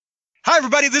Hi,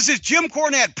 everybody. This is Jim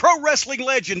Cornette, pro wrestling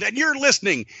legend, and you're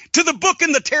listening to the Book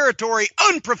in the Territory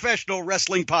Unprofessional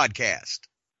Wrestling Podcast.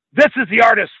 This is the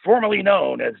artist formerly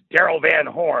known as Daryl Van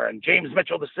Horn, James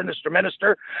Mitchell, the Sinister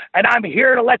Minister, and I'm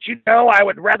here to let you know I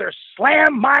would rather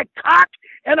slam my cock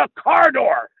in a car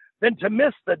door than to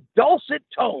miss the dulcet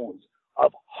tones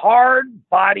of Hard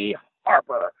Body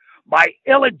Harper, my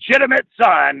illegitimate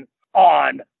son,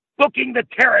 on Booking the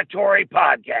Territory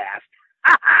podcast.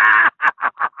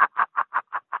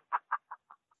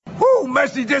 Woo,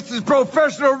 Messi, this is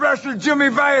professional wrestler Jimmy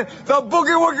Valiant, the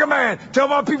Boogie Woogie Man. Tell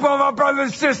my people and my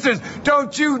brothers and sisters,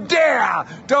 don't you dare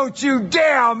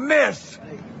miss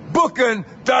Booking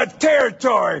the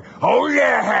Territory. Oh,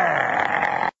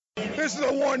 yeah. This is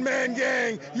a one-man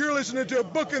gang. You're listening to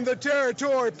Booking the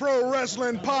Territory Pro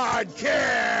Wrestling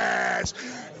Podcast.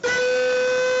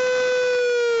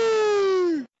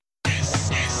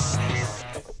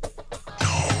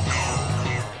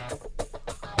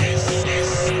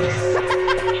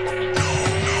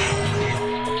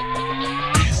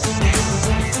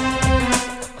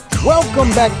 Welcome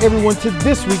back, everyone, to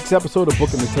this week's episode of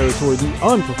Booking the Territory, the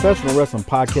Unprofessional Wrestling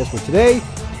Podcast. For today,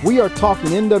 we are talking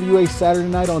NWA Saturday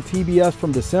Night on TBS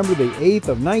from December the 8th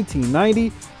of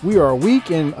 1990. We are a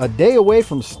week and a day away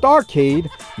from Starrcade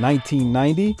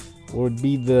 1990. Would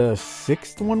be the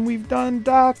sixth one we've done,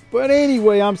 Doc. But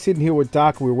anyway, I'm sitting here with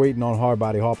Doc. We're waiting on Hard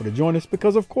Body Harper to join us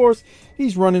because, of course,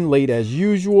 he's running late as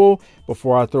usual.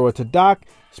 Before I throw it to Doc,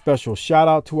 special shout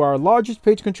out to our largest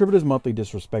page contributors monthly,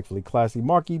 Disrespectfully Classy,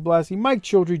 Marky Blassie, Mike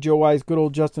Childry, Joe Ice, good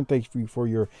old Justin. Thank you for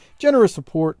your generous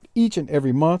support each and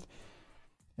every month.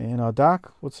 And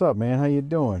Doc, what's up, man? How you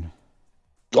doing?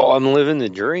 Oh, I'm living the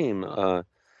dream.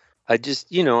 I just,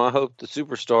 I hope the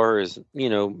superstar is,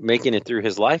 making it through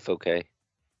his life okay.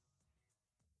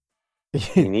 I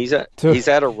mean, he's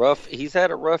had a rough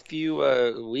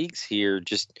few weeks here,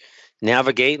 just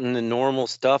navigating the normal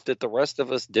stuff that the rest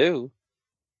of us do.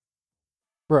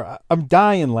 Bro, I'm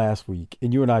dying last week,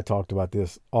 and you and I talked about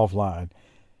this offline.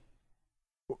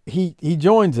 He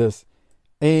joins us,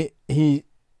 and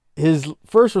his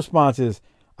first response is,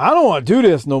 "I don't want to do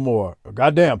this no more."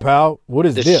 Goddamn, pal, what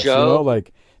is this? Show,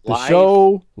 the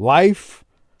show, life,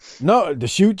 no, the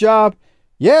shoot job.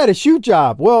 Yeah, the shoot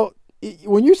job. Well,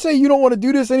 when you say you don't want to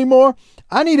do this anymore,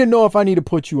 I need to know if I need to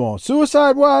put you on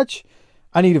suicide watch.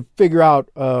 I need to figure out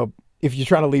if you're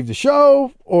trying to leave the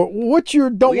show or what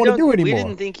you don't want to do anymore. We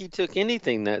didn't think he took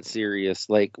anything that serious.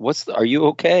 Like, are you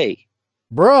okay?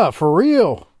 Bruh, for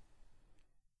real.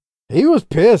 He was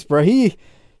pissed, bro.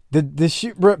 The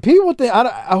shoot, bro, people think,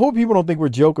 I hope people don't think we're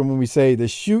joking when we say the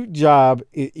shoot job,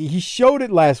 he showed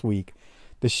it last week.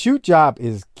 The shoot job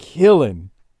is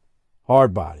killing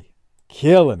Hard Body.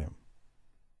 Killing him.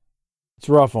 It's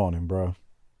rough on him, bro.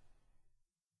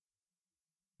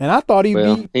 And I thought he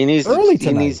needs tonight.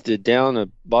 He needs to down a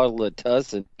bottle of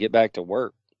Tuss and get back to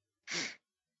work.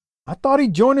 I thought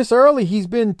he'd join us early. He's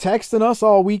been texting us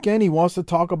all weekend. He wants to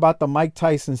talk about the Mike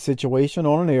Tyson situation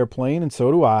on an airplane, and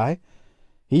so do I.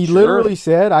 He literally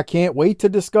said, "I can't wait to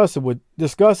discuss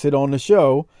it on the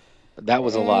show." That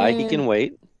was a lie. He can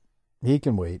wait. He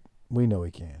can wait. We know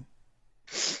he can.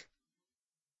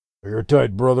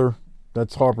 Airtight, brother.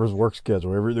 That's Harper's work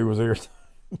schedule. Everything was airtight.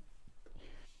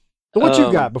 So what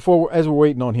you got as we're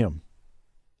waiting on him?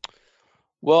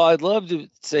 Well, I'd love to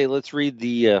say let's read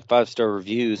the 5-star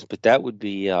reviews, but that would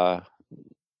be that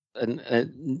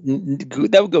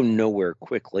would go nowhere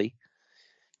quickly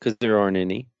because there aren't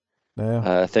any.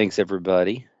 Yeah. Thanks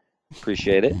everybody,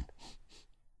 appreciate it.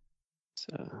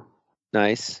 So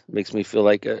nice, makes me feel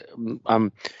like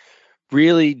I'm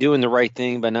really doing the right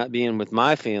thing by not being with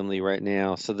my family right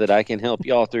now, so that I can help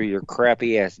y'all through your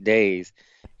crappy ass days.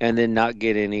 And then not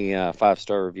get any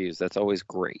 5-star reviews. That's always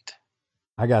great.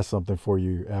 I got something for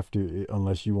you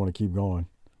unless you want to keep going.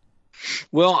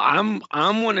 Well, I'm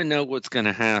want to know what's going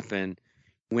to happen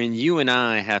when you and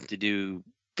I have to do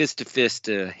fist-to-fist,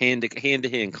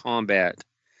 hand-to-hand combat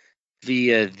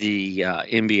via the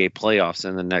NBA playoffs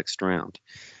in the next round.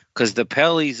 Because the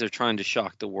Pellies are trying to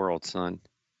shock the world, son.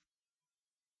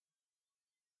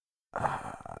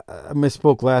 I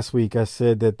misspoke last week. I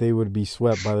said that they would be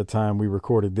swept by the time we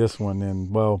recorded this one. And,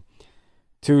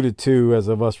 2-2 as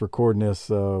of us recording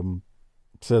this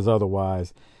says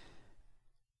otherwise.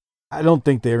 I don't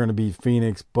think they're going to beat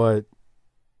Phoenix, but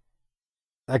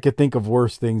I could think of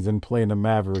worse things than playing the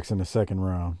Mavericks in the second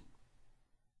round.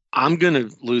 I'm going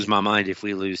to lose my mind if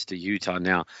we lose to Utah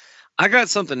now. I got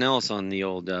something else on the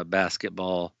old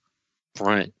basketball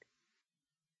front.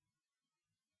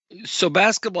 So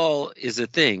basketball is a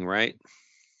thing, right?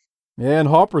 Yeah, and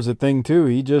Harper's a thing too.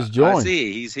 He just joined. I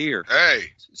see. He's here.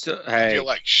 Hey. So I feel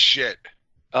like shit.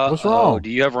 What's wrong? Do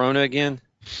you have Rona again?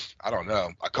 I don't know.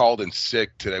 I called in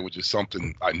sick today, which is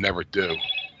something I never do.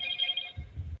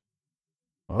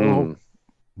 Oh,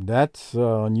 that's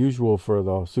unusual for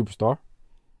the superstar.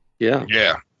 Yeah.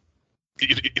 Yeah.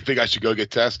 You think I should go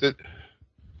get tested?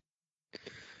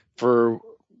 For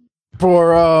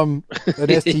an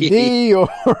STD or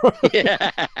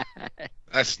yeah.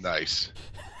 That's nice.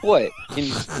 What? Can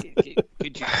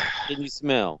you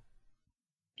smell?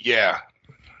 Yeah.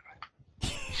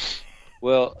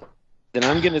 Well, then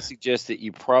I'm going to suggest that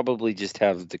you probably just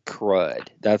have the crud.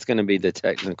 That's going to be the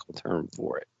technical term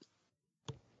for it.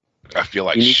 I feel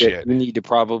like shit. You need to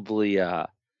probably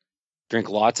drink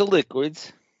lots of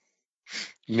liquids,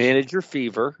 manage your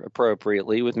fever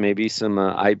appropriately with maybe some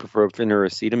ibuprofen or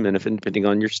acetaminophen, depending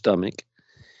on your stomach,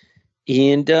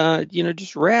 and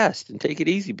just rest and take it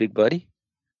easy, big buddy.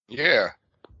 Yeah.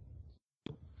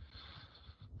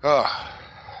 Oh.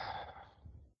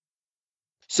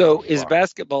 So is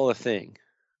basketball a thing?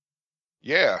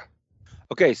 Yeah.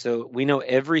 Okay, so we know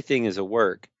everything is a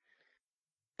work.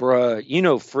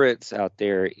 Bruh, Fritz out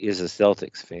there is a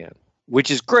Celtics fan,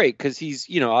 which is great because he's,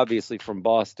 obviously from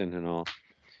Boston and all,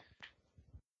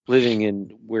 living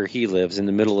in where he lives in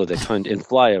the middle of the in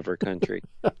flyover country.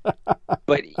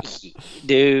 But,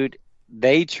 dude,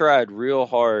 they tried real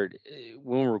hard.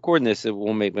 When we're recording this, it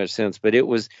won't make much sense, but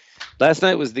last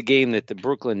night was the game that the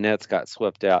Brooklyn Nets got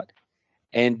swept out.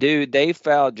 And, dude, they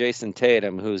fouled Jason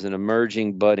Tatum, who's an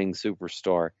emerging, budding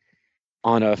superstar,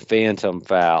 on a phantom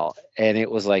foul. And it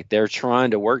was like they're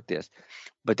trying to work this.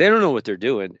 But they don't know what they're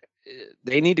doing.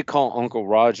 They need to call Uncle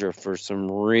Roger for some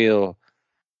real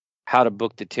how to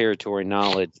book the territory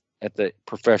knowledge at the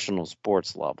professional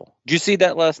sports level. Did you see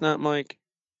that last night, Mike?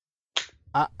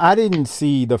 I didn't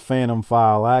see the phantom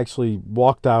foul. I actually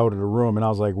walked out of the room, and I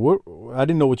was like, "What?" I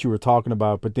didn't know what you were talking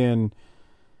about. But then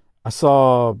I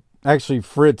saw actually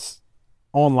Fritz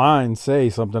online say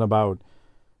something about,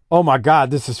 "Oh my God,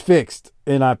 this is fixed,"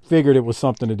 and I figured it was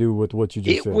something to do with what you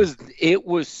just said. It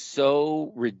was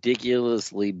so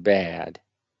ridiculously bad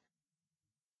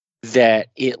that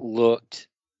it looked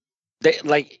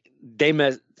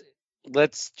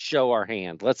let's show our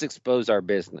hand. Let's expose our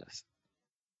business.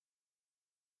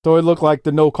 So it looked like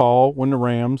the no call when the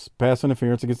Rams pass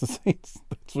interference against the Saints.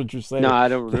 That's what you're saying. No, I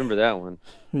don't remember that one.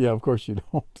 Yeah, of course you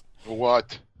don't.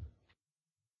 What?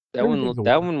 That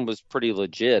one was pretty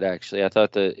legit, actually. I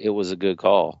thought that it was a good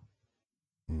call.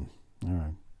 All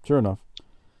right. Sure enough.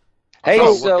 Hey,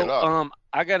 so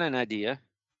I got an idea.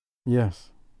 Yes.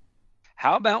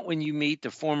 How about when you meet the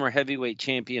former heavyweight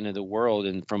champion of the world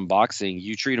and from boxing,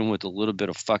 you treat him with a little bit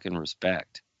of fucking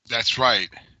respect? That's right.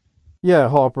 Yeah,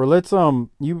 Harper, let's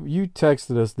you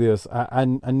texted us this. I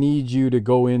need you to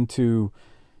go into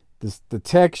the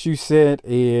text you sent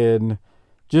and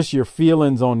just your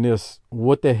feelings on this.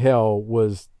 What the hell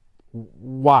was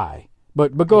why?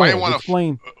 But go ahead,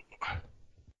 explain.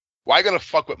 Why you gonna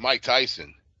fuck with Mike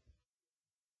Tyson?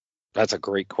 That's a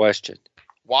great question.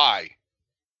 Why?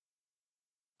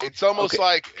 It's almost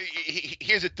like,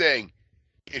 here's the thing.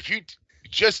 If you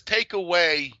just take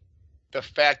away the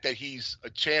fact that he's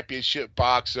a championship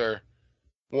boxer,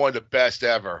 one of the best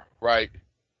ever, right?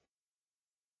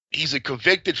 He's a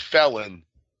convicted felon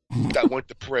that went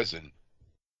to prison.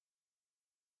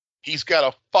 He's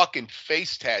got a fucking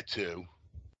face tattoo.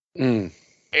 And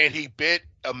he bit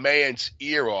a man's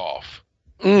ear off.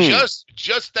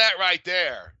 Just that right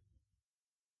there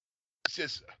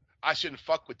says I shouldn't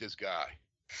fuck with this guy.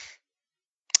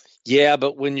 Yeah,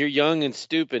 but when you're young and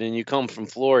stupid and you come from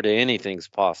Florida, anything's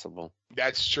possible.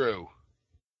 That's true.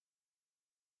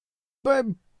 But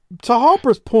to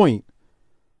Harper's point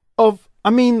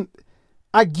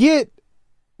I get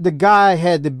the guy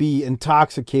had to be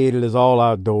intoxicated as all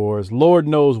outdoors. Lord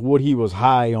knows what he was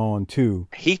high on, too.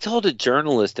 He told a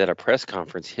journalist at a press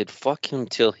conference he'd fuck him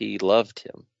till he loved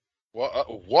him.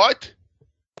 What?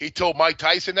 He told Mike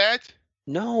Tyson that?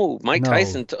 No, Mike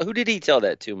Tyson. Who did he tell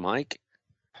that to, Mike?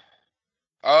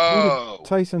 Oh.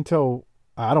 Tyson told,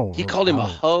 I don't know. He called him a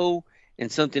hoe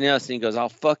and something else, and he goes, I'll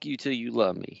fuck you till you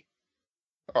love me.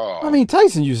 Oh.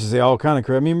 Tyson used to say all kind of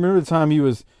crap. Remember the time he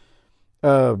was,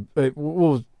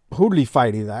 who did he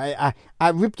fight? I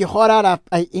rip your heart out,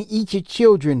 I eat your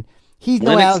children. He's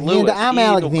no Alexander, Lewis. I'm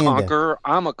Alexander.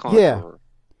 I'm a conqueror. Yeah.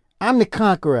 I'm the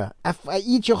conqueror. I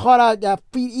eat your heart out,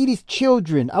 I eat his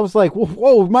children. I was like,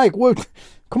 whoa, Mike, what?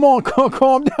 Come on,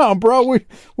 calm down, bro.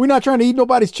 We're not trying to eat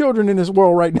nobody's children in this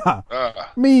world right now.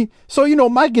 So,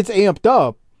 Mike gets amped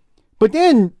up. But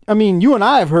then, you and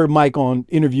I have heard Mike on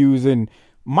interviews, and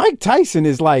Mike Tyson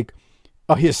is like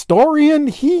a historian.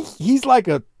 He's like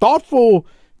a thoughtful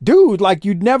dude, like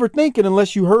you'd never think it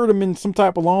unless you heard him in some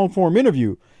type of long form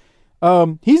interview.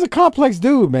 He's a complex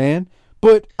dude, man.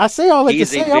 But I say all that to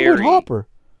say I'm with Harper.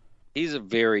 He's a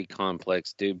very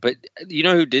complex dude. But you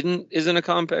know who isn't a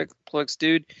complex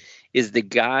dude? Is the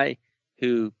guy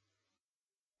who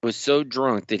was so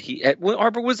drunk that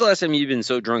Harper, when's the last time you've been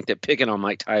so drunk that picking on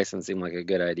Mike Tyson seemed like a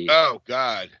good idea? Oh,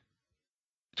 God.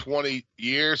 20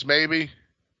 years, maybe?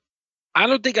 I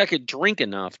don't think I could drink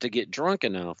enough to get drunk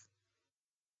enough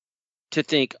to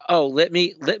think, oh, let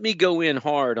me go in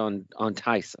hard on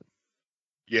Tyson.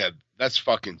 Yeah, that's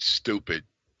fucking stupid.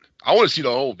 I want to see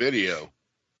the whole video.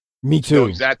 Me too. Know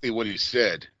exactly what he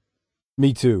said.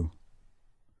 Me too.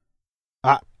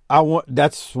 I want.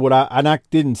 That's what I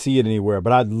didn't see it anywhere,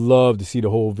 but I'd love to see the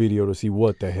whole video to see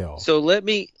what the hell. So let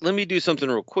me do something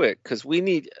real quick because we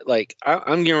need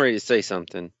I'm getting ready to say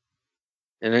something,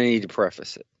 and I need to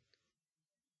preface it.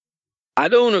 I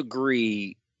don't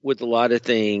agree with a lot of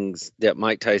things that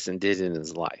Mike Tyson did in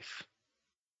his life,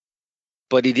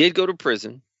 but he did go to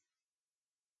prison.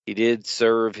 He did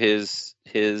serve his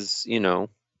he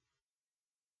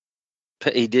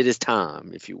did his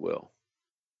time, if you will.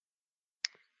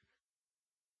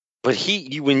 But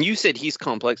when you said he's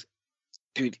complex,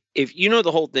 dude, if you know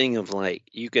the whole thing of like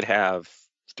you could have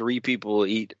 3 people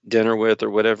eat dinner with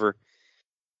or whatever,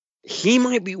 he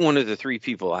might be one of the 3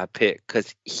 people I pick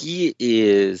because he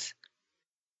is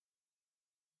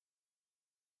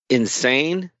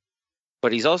insane,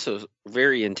 but he's also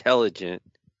very intelligent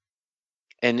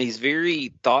and he's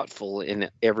very thoughtful in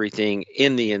everything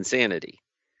in the insanity.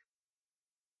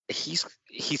 He's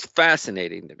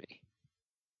fascinating to me.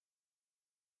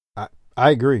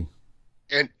 I agree.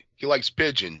 And he likes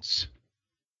pigeons.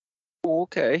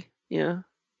 Okay, yeah.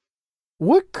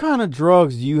 What kind of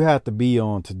drugs do you have to be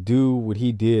on to do what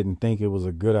he did and think it was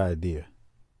a good idea?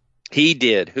 He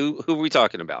did. Who are we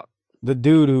talking about? The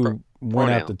dude who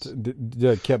went out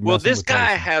kept. Well, this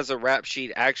guy has a rap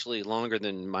sheet actually longer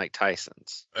than Mike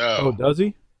Tyson's. Oh, does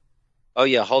he? Oh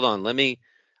yeah. Hold on. Let me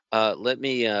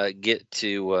get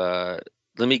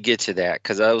to that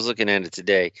because I was looking at it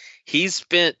today. He's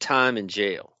spent time in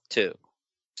jail too,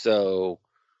 so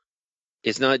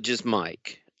it's not just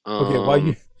Mike.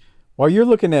 Okay, while you're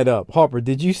looking that up, Harper,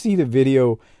 did you see the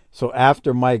video? So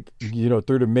after Mike,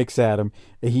 threw the mix at him,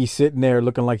 and he's sitting there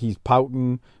looking like he's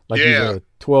pouting, like he's a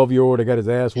 12-year-old that got his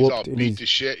ass whooped. He's all beat to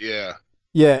shit, yeah.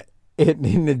 Yeah, and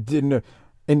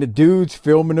the dudes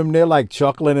filming him, they're like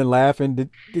chuckling and laughing.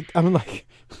 I'm like,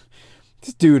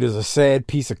 this dude is a sad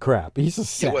piece of crap. He's a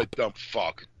sap. What a dumb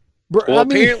fuck. Bro, well,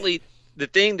 apparently the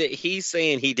thing that he's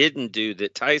saying he didn't do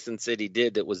that Tyson said he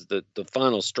did that was the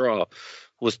final straw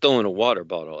was throwing a water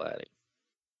bottle at him.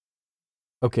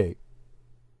 Okay.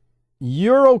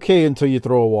 You're okay until you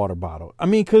throw a water bottle. I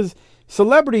mean, because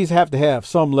celebrities have to have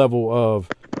some level of,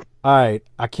 all right,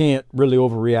 I can't really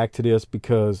overreact to this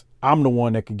because I'm the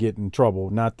one that could get in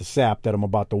trouble, not the sap that I'm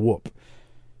about to whoop.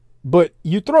 But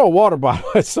you throw a water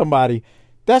bottle at somebody,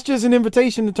 that's just an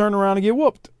invitation to turn around and get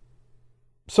whooped.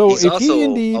 So he's if also he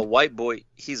indeed a white boy,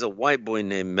 he's a white boy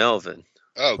named Melvin.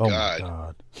 Oh God. My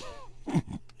God.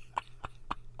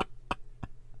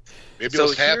 Maybe it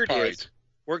was half here it pint. is.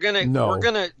 We're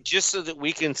gonna just so that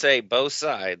we can say both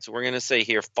sides. We're gonna say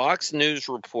here, Fox News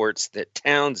reports that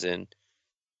Townsend,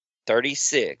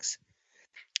 36,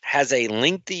 has a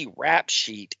lengthy rap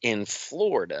sheet in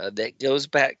Florida that goes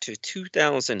back to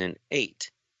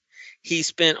 2008. He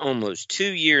spent almost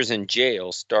 2 years in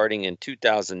jail starting in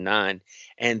 2009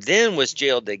 and then was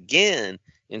jailed again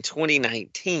in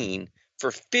 2019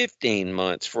 for 15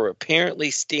 months for apparently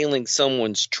stealing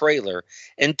someone's trailer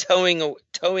and towing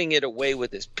it away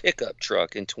with his pickup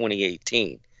truck in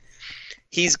 2018.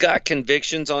 He's got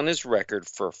convictions on his record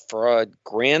for fraud,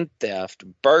 grand theft,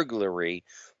 burglary,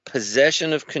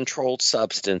 possession of controlled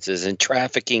substances, and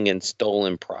trafficking in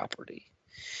stolen property.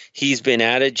 He's been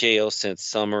out of jail since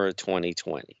summer of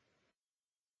 2020.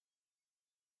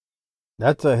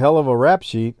 That's a hell of a rap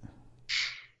sheet.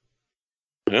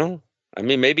 Well, I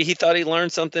mean, maybe he thought he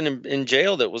learned something in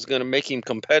jail that was going to make him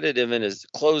competitive in his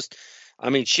closed. I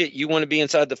mean, shit, you want to be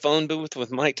inside the phone booth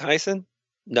with Mike Tyson?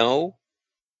 No.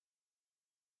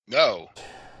 No.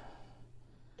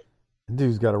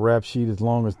 Dude's got a rap sheet as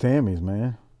long as Tammy's,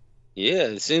 man. Yeah,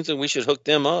 it seems that we should hook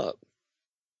them up.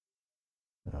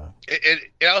 And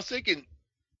I was thinking,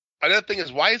 another thing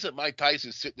is, why isn't Mike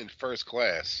Tyson sitting in first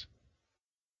class?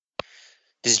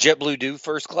 Does JetBlue do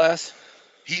first class?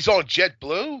 He's on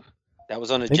JetBlue? That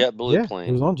was on a JetBlue plane.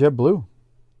 He was on JetBlue.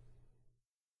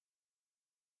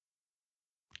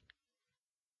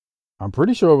 I'm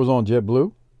pretty sure it was on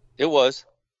JetBlue. It was.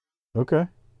 Okay.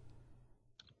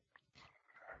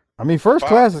 I mean, first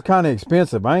class is kind of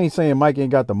expensive. I ain't saying Mike ain't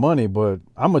got the money, but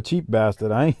I'm a cheap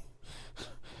bastard. I ain't.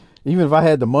 Even if I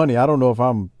had the money, I don't know if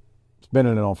I'm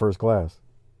spending it on first class.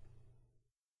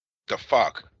 The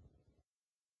fuck?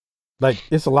 Like,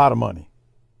 it's a lot of money.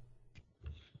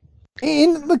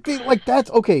 And look, like,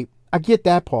 that's okay. I get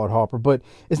that part, Harper, but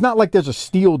it's not like there's a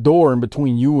steel door in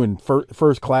between you and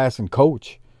first class and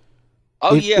coach.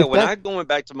 Oh, when I'm going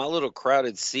back to my little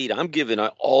crowded seat, I'm giving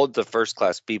all the first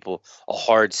class people a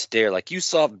hard stare. Like, you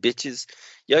soft bitches,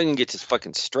 y'all can get to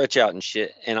fucking stretch out and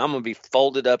shit, and I'm going to be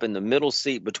folded up in the middle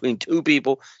seat between two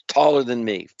people taller than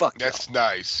me. Fuck That's y'all.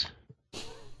 Nice.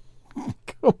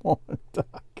 Come on,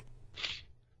 Doc.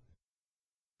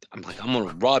 I'm going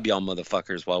to rob y'all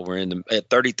motherfuckers while we're at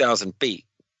 30,000 feet.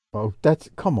 Oh,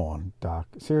 come on, Doc.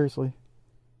 Seriously?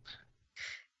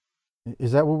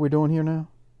 Is that what we're doing here now?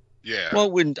 Yeah. Well,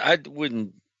 I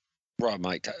wouldn't rob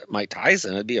Mike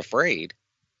Tyson. I'd be afraid.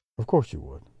 Of course you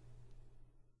would.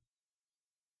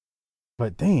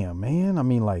 But damn, man. I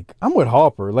mean, like, I'm with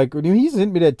Harper. Like, when he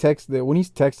sent me that text, when he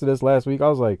texted us last week, I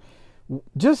was like,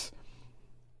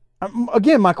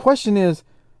 again, my question is,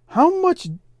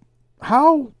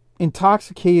 how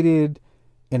intoxicated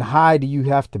and high do you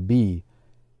have to be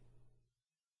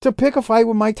to pick a fight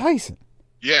with Mike Tyson?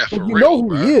 Yeah, for real. You real, know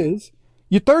who he is.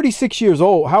 You're 36 years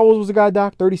old. How old was the guy,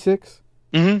 Doc? 36?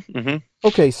 Mm-hmm.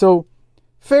 Okay, so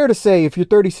fair to say, if you're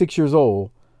 36 years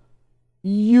old,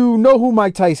 you know who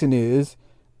Mike Tyson is.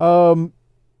 I mean,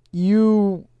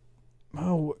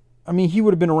 he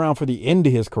would have been around for the end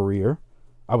of his career,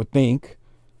 I would think.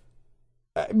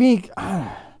 I mean,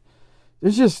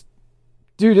 there's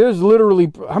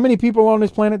literally, how many people on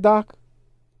this planet, Doc?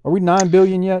 Are we 9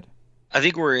 billion yet? I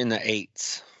think we're in the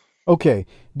 8s. Okay,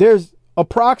 there's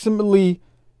approximately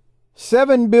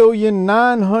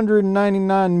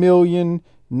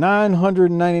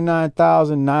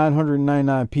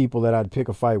 7,999,999,999 people that I'd pick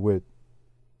a fight with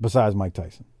besides Mike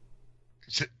Tyson.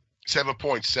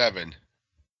 7.7.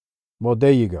 Well,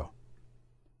 there you go.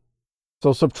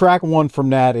 So subtract 1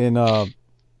 from that, and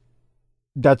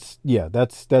that's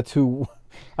who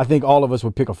I think all of us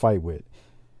would pick a fight with.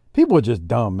 People are just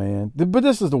dumb, man. But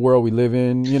this is the world we live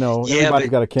in. You know, everybody's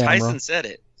got a camera. Tyson said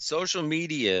it. Social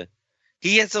media.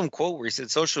 He had some quote where he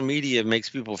said social media makes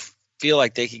people feel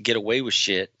like they could get away with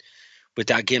shit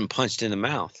without getting punched in the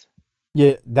mouth.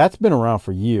 Yeah, that's been around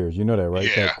for years. You know that, right?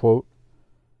 Yeah. That quote.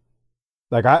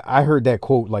 Like, I heard that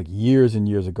quote like years and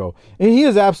years ago. And he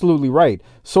is absolutely right.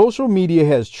 Social media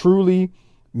has truly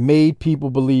made people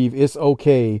believe it's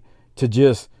okay to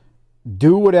just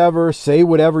do whatever, say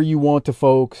whatever you want to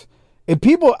folks. And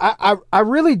people, I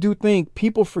really do think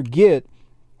people forget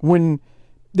when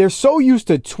they're so used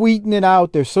to tweeting it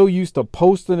out, they're so used to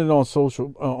posting it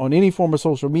on any form of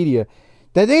social media,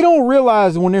 that they don't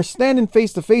realize when they're standing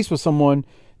face to face with someone,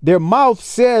 their mouth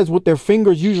says what their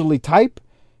fingers usually type,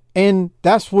 and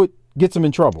that's what gets them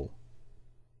in trouble.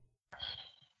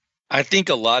 I think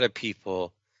a lot of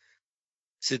people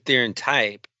sit there and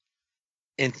type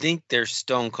and think they're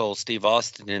Stone Cold Steve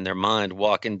Austin in their mind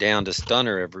walking down to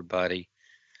stunner everybody,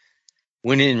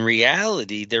 when in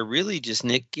reality, they're really just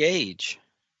Nick Gage.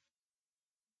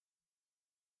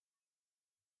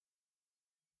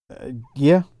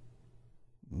 Yeah.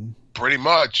 Pretty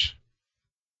much.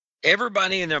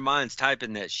 Everybody in their mind's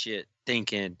typing that shit,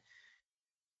 thinking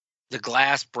the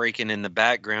glass breaking in the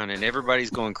background and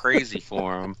everybody's going crazy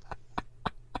for him.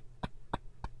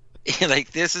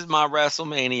 Like, this is my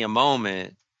WrestleMania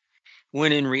moment.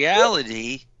 When in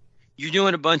reality, you're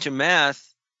doing a bunch of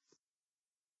math,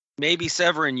 maybe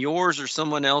severing yours or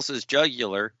someone else's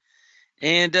jugular,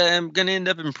 and I'm going to end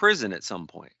up in prison at some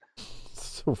point.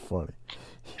 So funny.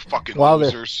 Fucking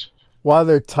losers. While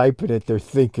they're typing it, they're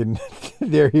thinking,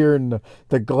 they're hearing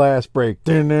the glass break.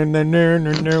 This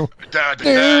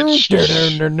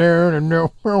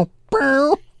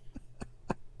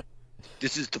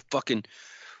is the fucking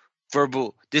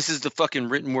verbal, this is the fucking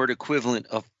written word equivalent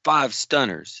of 5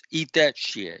 stunners. Eat that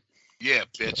shit. Yeah,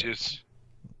 bitches.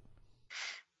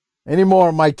 Any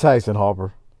more Mike Tyson,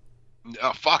 Harper?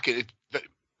 Fuck it.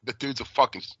 The dude's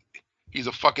he's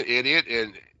a fucking idiot,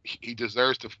 and he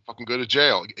deserves to fucking go to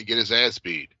jail and get his ass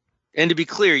beat. And to be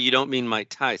clear, you don't mean Mike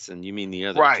Tyson. You mean the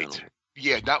other Right. gentleman.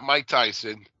 Yeah, not Mike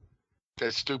Tyson.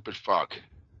 That stupid fuck.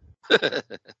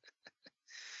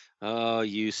 Oh,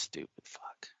 you stupid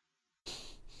fuck.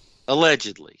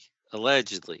 Allegedly.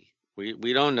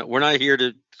 We don't know. We're not here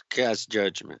to cast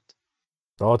judgment.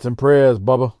 Thoughts and prayers,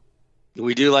 Bubba.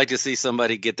 We do like to see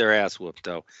somebody get their ass whooped,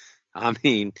 though. I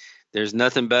mean, there's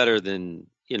nothing better than,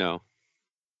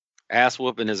 ass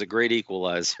whooping is a great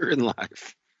equalizer in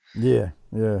life. Yeah.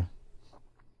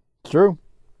 True.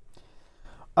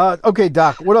 Okay,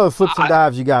 Doc, what other flips and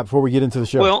dives you got before we get into the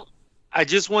show? Well, I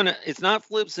just want to, it's not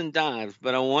flips and dives,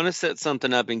 but I want to set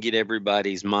something up and get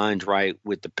everybody's mind right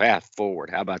with the path forward.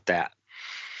 How about that?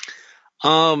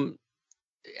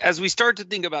 As we start to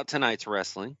think about tonight's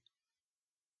wrestling,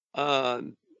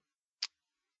 we're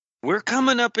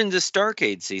coming up into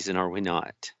Starrcade season, are we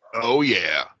not? Oh,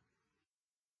 yeah.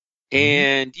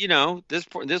 And, you know,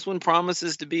 this one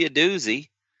promises to be a doozy.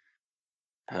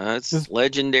 It's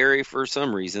legendary for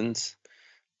some reasons.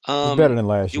 It's better than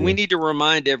last year. We need to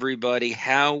remind everybody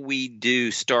how we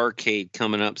do Starrcade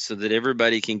coming up so that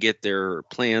everybody can get their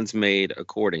plans made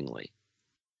accordingly.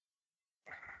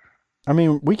 I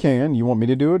mean, we can. You want me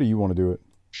to do it or you want to do it?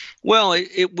 Well,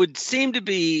 it would seem to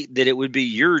be that it would be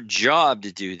your job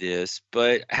to do this,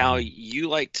 but how you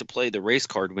like to play the race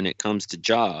card when it comes to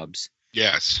jobs.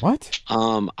 Yes. What?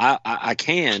 I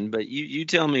can, but you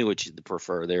tell me what you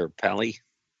prefer there, Pally.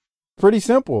 Pretty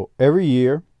simple. Every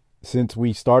year, since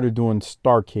we started doing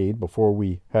Starrcade before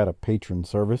we had a patron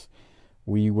service,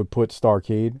 we would put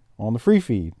Starrcade on the free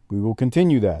feed. We will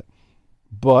continue that.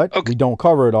 But we don't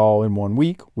cover it all in 1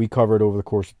 week. We cover it over the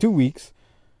course of 2 weeks.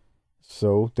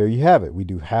 So there you have it. We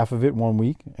do half of it 1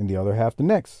 week and the other half the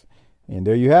next. And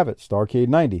there you have it, Starrcade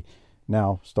 90.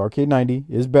 Now, Starrcade 90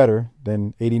 is better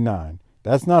than 89.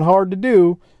 That's not hard to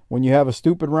do when you have a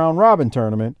stupid round robin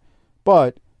tournament,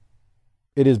 but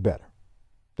it is better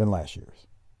than last year's.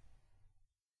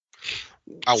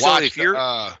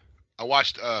 I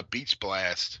watched Beach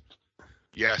Blast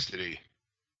yesterday.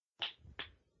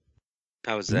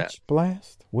 How was that? Beach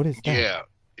Blast? What is that? Yeah.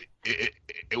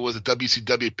 It was a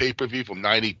WCW pay-per-view from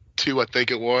 92, I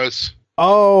think it was.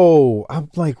 Oh, I'm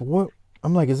like, what?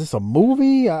 I'm like, is this a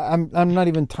movie? I'm not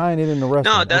even tying it into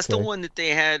wrestling. No, that's the one that they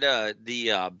had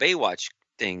the Baywatch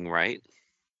thing, right?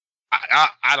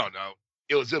 I don't know.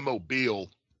 It was in Mobile.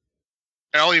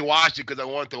 I only watched it because I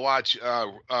wanted to watch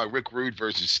Rick Rude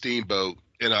versus Steamboat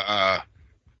in a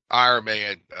Iron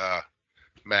Man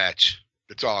match.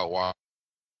 That's all I want.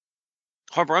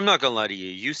 Harper, I'm not gonna lie to you.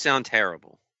 You sound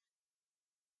terrible.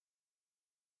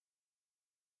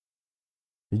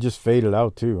 He just faded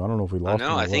out too. I don't know if we lost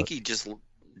him. I think he just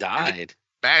died.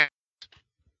 But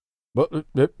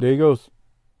there he goes.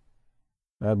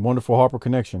 That wonderful Harper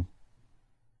connection.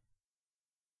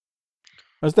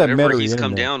 That's that Whatever metairie he's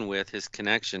come internet. down with, his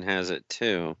connection has it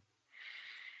too.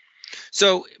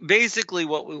 So basically,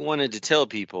 what we wanted to tell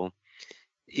people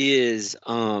is,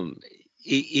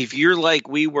 if you're like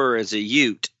we were as a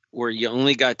Ute, where you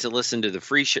only got to listen to the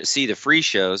see the free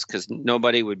shows because no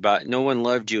one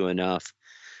loved you enough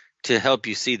to help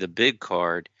you see the big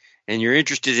card, and you're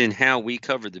interested in how we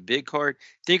cover the big card,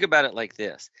 think about it like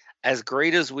this. As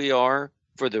great as we are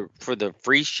for the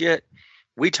free shit,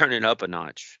 we turn it up a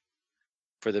notch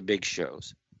for the big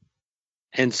shows.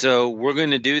 And so we're going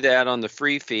to do that on the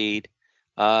free feed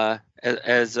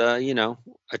as a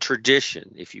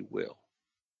tradition, if you will.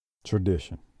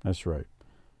 Tradition. That's right.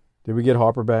 Did we get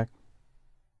Harper back?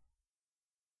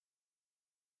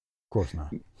 Of course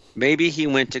not. Maybe he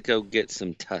went to go get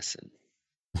some tussin.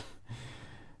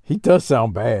 He does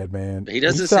sound bad, man. He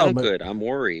doesn't sound good. I'm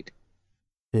worried.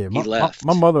 Yeah, he left.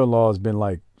 My mother-in-law has been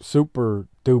like super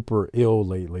duper ill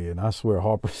lately, and I swear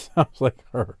Harper sounds like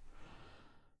her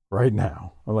right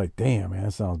now. I'm like, damn, man,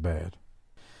 that sounds bad.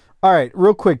 All right,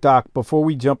 real quick, Doc, before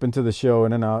we jump into the show,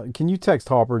 and then can you text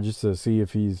Harper just to see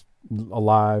if he's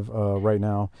alive right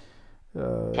now?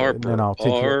 Harper, and then I'll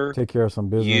take care of some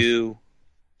business. You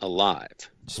alive?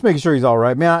 Just making sure he's all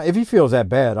right, man. If he feels that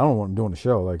bad, I don't want him doing the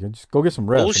show. Like, just go get some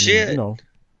rest. Bullshit. I mean,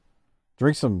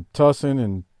 drink some Tussin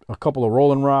and a couple of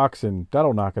Rolling Rocks, and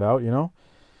that'll knock it out,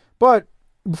 But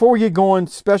before we get going,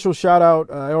 special shout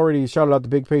out. I already shouted out the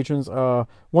big patrons.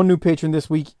 One new patron this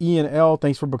week, Ian L.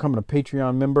 Thanks for becoming a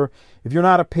Patreon member. If you're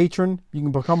not a patron, you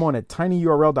can become one at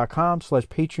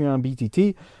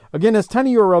tinyurl.com/PatreonBTT. Again, that's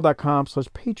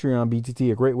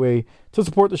tinyurl.com/PatreonBTT. A great way to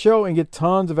support the show and get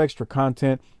tons of extra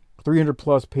content. 300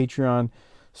 plus Patreon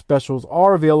specials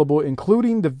are available,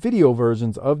 including the video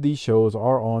versions of these shows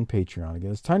are on Patreon.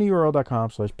 Again, it's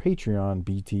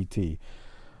tinyurl.com/PatreonBTT.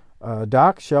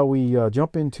 Doc, shall we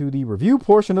jump into the review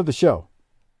portion of the show?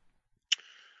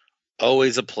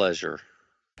 Always a pleasure.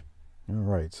 All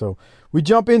right, so we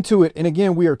jump into it, and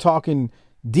again, we are talking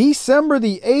December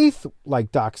the 8th.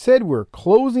 Like Doc said, we're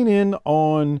closing in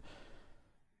on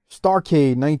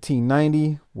Starrcade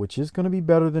 1990, which is going to be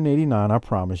better than 89, I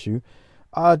promise you.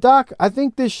 Doc, I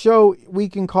think this show, we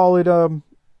can call it the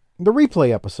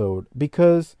replay episode,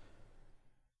 because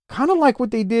kind of like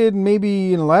what they did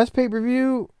maybe in the last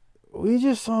pay-per-view, we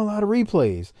just saw a lot of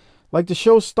replays. Like, the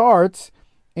show starts,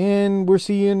 And we're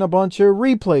seeing a bunch of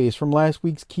replays from last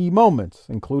week's key moments,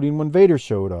 including when Vader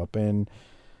showed up. And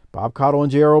Bob Caudle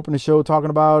and JR opened the show talking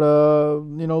about,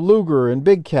 Luger and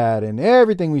Big Cat and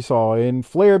everything we saw, and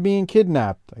Flair being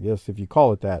kidnapped, I guess if you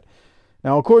call it that.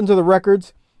 Now, according to the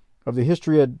records of the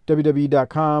history at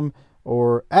WWE.com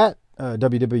or at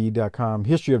WWE.com,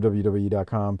 history of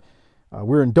WWE.com,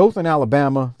 we're in Dothan,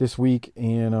 Alabama this week,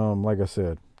 and like I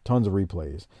said, tons of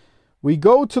replays. We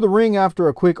go to the ring after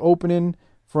a quick opening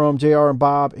from JR and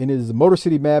Bob, and it is the Motor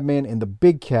City Madman and the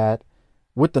Big Cat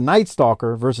with the Night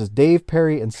Stalker versus Dave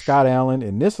Perry and Scott Allen.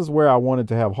 And this is where I wanted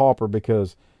to have Harper,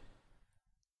 because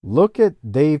look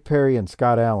at Dave Perry and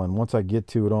Scott Allen once I get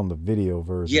to it on the video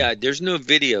version. Yeah, there's no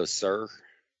video, sir.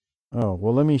 Oh,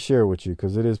 well, let me share with you,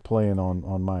 because it is playing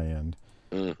on my end.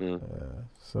 Mm-hmm.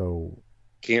 So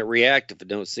can't react if I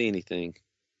don't see anything.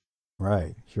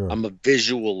 Right, sure. I'm a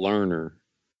visual learner.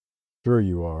 Sure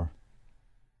you are.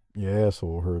 Your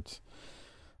asshole hurts.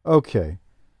 Okay.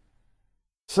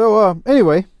 So,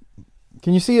 anyway,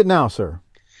 can you see it now, sir?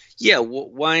 Yeah,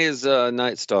 why is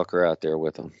Night Stalker out there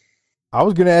with him? I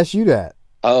was going to ask you that.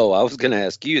 Oh, I was going to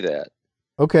ask you that.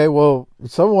 Okay, well,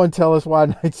 someone tell us why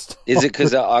Night Stalker. Is it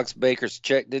because Ox Baker's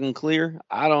check didn't clear?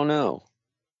 I don't know.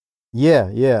 Yeah.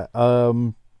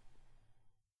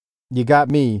 You got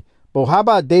me. But how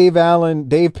about Dave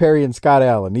Perry and Scott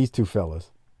Allen, these two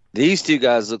fellas? These two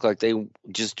guys look like they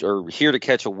just are here to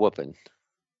catch a whooping.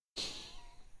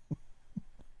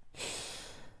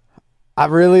 I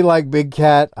really like Big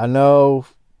Cat. I know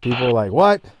people are like,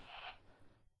 what?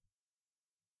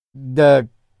 The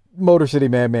Motor City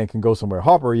Madman can go somewhere.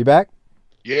 Harper, are you back?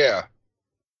 Yeah.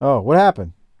 Oh, what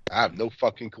happened? I have no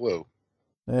fucking clue.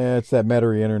 It's that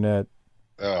Metairie internet.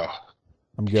 Oh.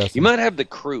 I'm guessing. You might have the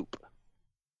croup.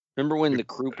 Remember when the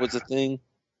croup was a thing?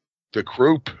 The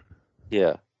croup?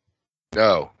 Yeah.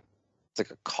 No. It's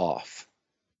like a cough.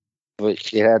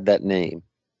 But it had that name.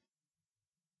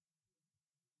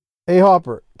 Hey,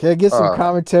 Harper, can I get some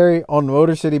commentary on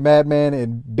Motor City Madman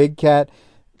and Big Cat?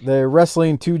 They're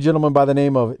wrestling two gentlemen by the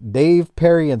name of Dave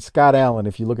Perry and Scott Allen,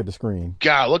 if you look at the screen.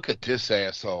 God, look at this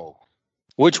asshole.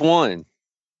 Which one?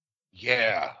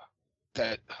 Yeah.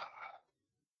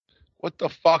 What the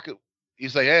fuck?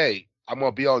 He's like, hey, I'm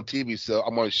going to be on TV, so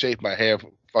I'm going to shave my hair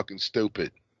fucking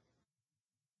stupid.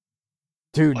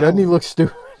 Dude, doesn't he look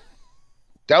stupid?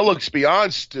 That looks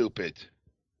beyond stupid.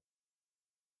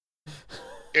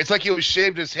 It's like he was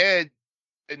shaved his head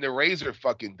and the razor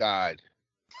fucking died.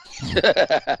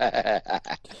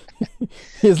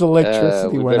 His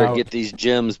electricity we went better out. get these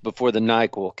gems before the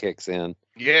NyQuil kicks in.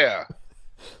 Yeah.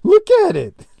 Look at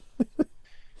it.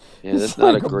 Yeah, that's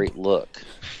not a great look.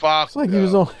 Fuck. It's like he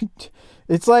was on.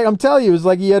 It's like, I'm telling you, it's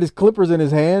like he had his clippers in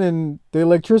his hand and the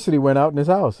electricity went out in his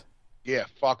house. Yeah,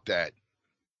 fuck that.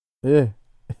 Yeah.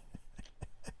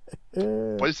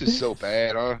 Why is this so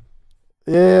bad, huh?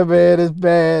 Yeah, man, it's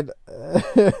bad.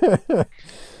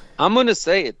 I'm going to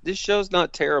say it. This show's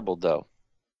not terrible, though.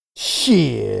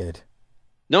 Shit.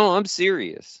 No, I'm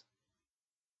serious.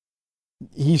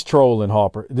 He's trolling,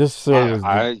 Harper. This show is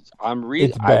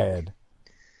it's bad.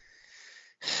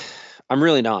 I'm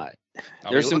really not.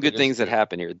 There's some good things that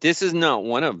happen here. This is not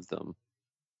one of them.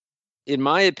 In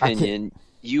my opinion,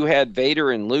 you had Vader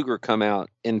and Luger come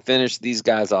out and finish these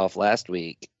guys off last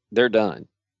week. They're done.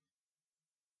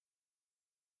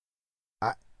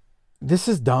 This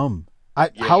is dumb.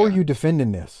 How are you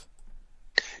defending this?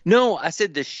 No, I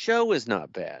said the show is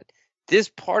not bad. This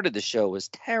part of the show is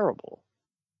terrible.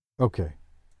 Okay.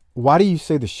 Why do you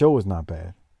say the show is not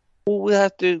bad? Well, we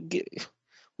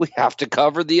have to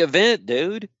cover the event,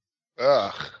 dude.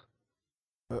 Ugh.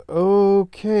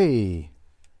 Okay.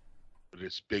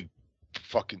 This big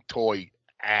fucking toy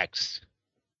axe.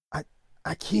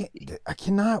 I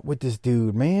cannot with this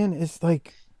dude, man. It's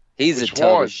like he's a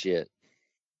ton of shit.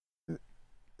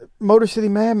 Motor City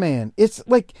Madman. It's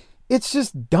like, it's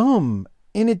just dumb.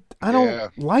 And I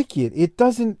don't like it. It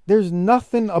doesn't, there's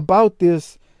nothing about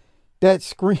this that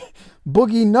scream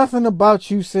Boogie, nothing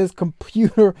about you says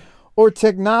computer or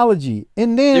technology.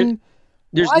 And then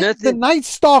there's why nothing. Is the Night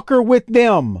Stalker with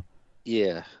them?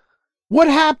 Yeah. What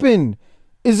happened?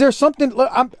 Is there something?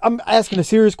 I'm asking a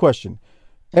serious question.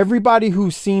 Everybody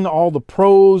who's seen all the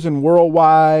pros and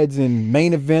worldwides and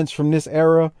main events from this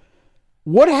era,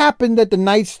 what happened that the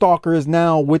Night Stalker is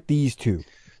now with these two?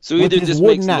 So either this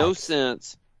makes no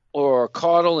sense, or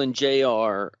Caudle and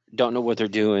JR don't know what they're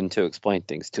doing to explain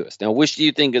things to us. Now, which do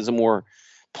you think is a more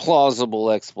plausible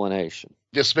explanation?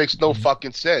 This makes no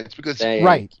fucking sense because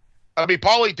right. I mean,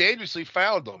 Paulie dangerously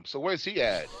found them. So where's he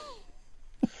at?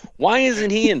 Why isn't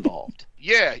he involved?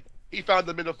 Yeah, he found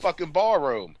them in the fucking bar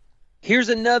room. Here's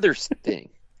another thing.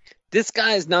 This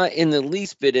guy is not in the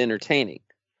least bit entertaining,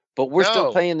 but we're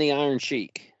still playing the Iron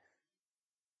Sheik.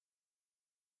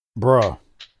 Bruh,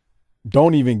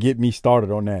 don't even get me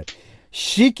started on that.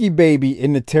 Sheiky Baby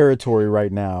in the territory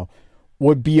right now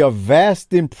would be a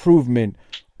vast improvement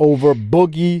over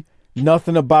Boogie,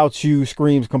 Nothing About You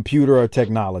screams computer or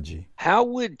technology. How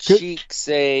would Sheik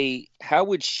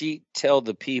tell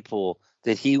the people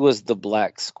that he was the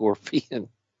Black Scorpion?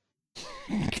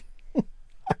 I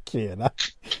can't.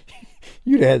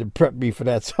 You'd have to prep me for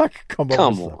that so I could come up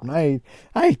with something. I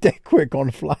ain't that quick on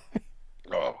the fly.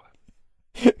 Oh.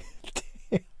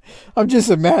 I'm just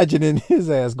imagining his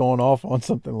ass going off on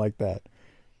something like that.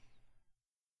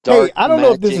 Dark I don't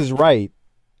know if this is right.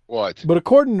 What? But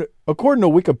according to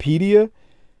Wikipedia,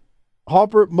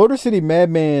 Motor City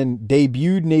Madman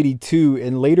debuted in '82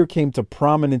 and later came to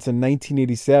prominence in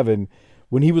 1987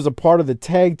 when he was a part of the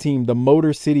tag team, the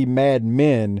Motor City Mad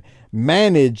Men,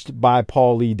 managed by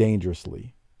Paulie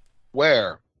Dangerously.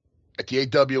 Where? At the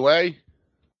AWA?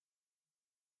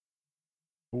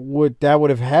 That would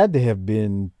have had to have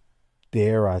been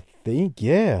there, I think.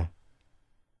 Yeah.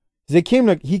 He came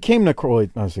to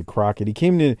Crockett. He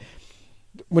came to,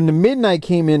 when the Midnight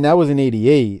came in, that was in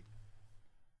 '88.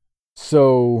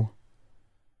 So,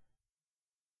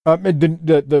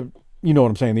 the you know what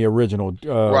I'm saying, the original,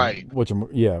 right? What's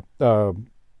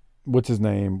his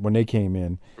name when they came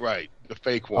in? Right, the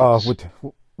fake ones.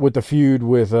 With the feud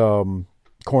with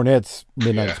Cornette's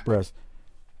Midnight Express.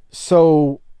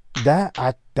 So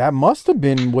that must have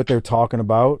been what they're talking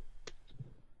about,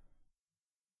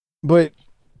 but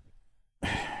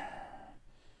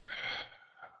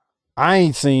I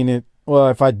ain't seen it. Well,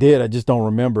 if I did, I just don't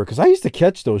remember because I used to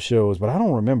catch those shows, but I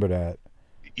don't remember that.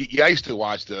 Yeah, I used to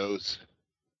watch those.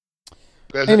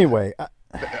 Anyway,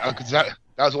 that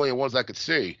was only the ones I could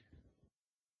see.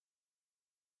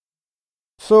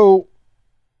 So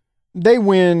they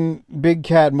win. Big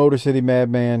Cat, Motor City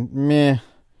Madman. Meh.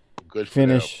 Good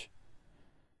finish.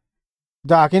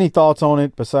 Doc, any thoughts on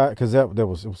it? Besides, because it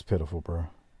was pitiful, bro.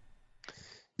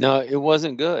 No, it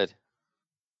wasn't good.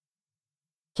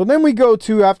 So then we go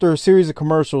to, after a series of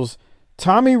commercials,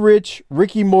 Tommy Rich,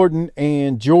 Ricky Morton,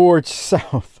 and George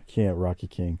South. Rocky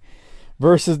King.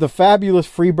 Versus the Fabulous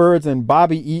Freebirds and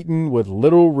Bobby Eaton with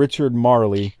Little Richard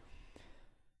Marley.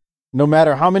 No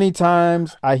matter how many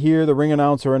times I hear the ring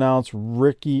announcer announce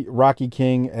Rocky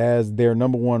King as their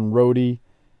number one roadie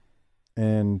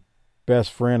and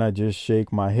best friend, I just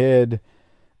shake my head.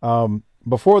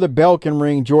 Before the bell can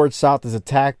ring, George South is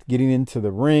attacked, getting into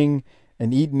the ring,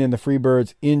 and Eaton and the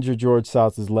Freebirds injure George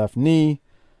South's left knee.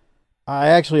 I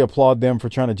actually applaud them for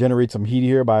trying to generate some heat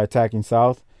here by attacking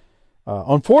South.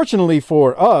 Unfortunately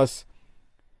for us,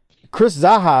 Chris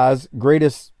Zaha's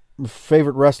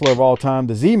favorite wrestler of all time,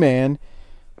 the Z-Man,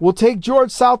 will take George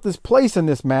South's place in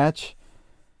this match.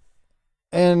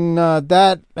 And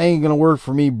that ain't going to work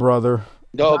for me, brother.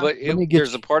 No, but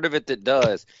there's a part of it that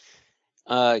does.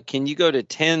 Can you go to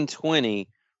 1020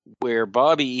 where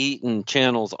Bobby Eaton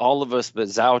channels All of Us But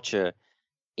Zoucha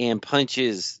and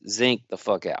punches Zinc the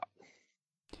fuck out?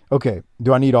 Okay.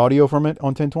 Do I need audio from it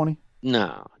on 1020?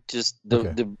 No, just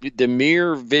the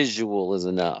mere visual is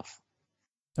enough.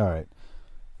 All right.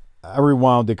 I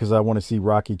rewound it because I want to see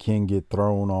Rocky King get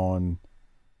thrown on.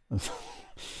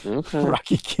 Okay.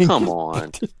 Rocky King. Come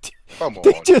on.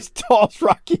 They just tossed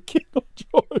Rocky King on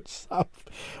George South.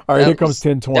 All right, here comes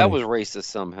 1020. That was racist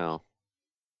somehow.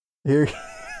 Here.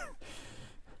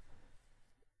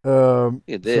 Look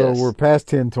at this. So we're past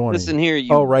 1020. Listen here,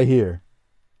 you. Oh, right here.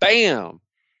 Bam!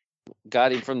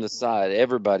 Got him from the side.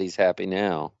 Everybody's happy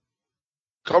now.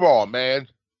 Come on, man.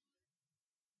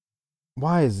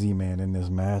 Why is Z-Man in this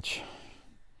match?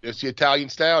 It's the Italian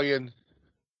Stallion.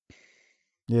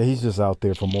 Yeah, he's just out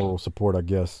there for moral support, I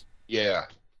guess. Yeah.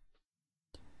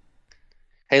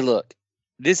 Hey, look,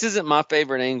 this isn't my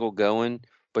favorite angle going,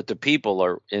 but the people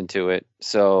are into it,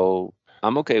 so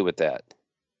I'm okay with that.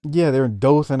 Yeah, they're in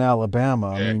Dothan,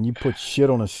 Alabama. I mean, you put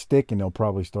shit on a stick and they'll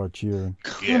probably start cheering.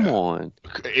 Come on.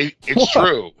 It's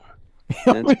true.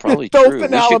 That's probably true. We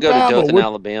should go to Dothan,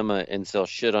 Alabama and sell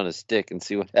shit on a stick and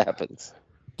see what happens.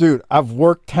 Dude, I've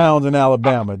worked towns in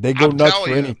Alabama. They go nuts for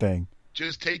anything.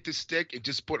 Just take the stick and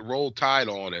just put Roll Tide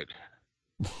on it.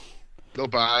 They'll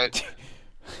buy it.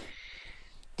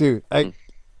 Dude,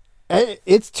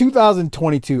 it's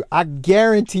 2022. I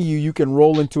guarantee you can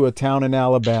roll into a town in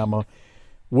Alabama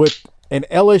with an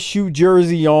LSU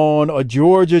jersey on, a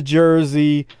Georgia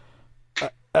jersey,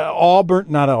 Auburn,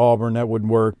 not an Auburn, that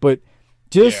wouldn't work, but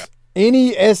just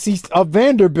any SEC, a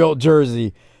Vanderbilt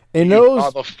jersey. And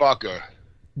motherfucker.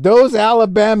 Those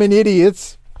Alabama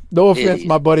idiots No offense,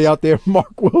 my buddy out there,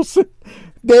 Mark Wilson.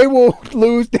 They will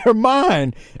lose their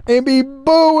mind and be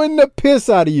booing the piss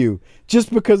out of you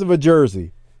just because of a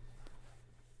jersey.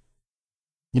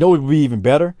 You know what would be even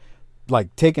better?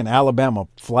 Like take an Alabama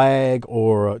flag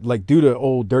or like do the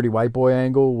old dirty white boy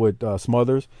angle with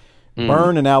Smothers.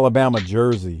 Burn an Alabama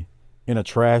jersey in a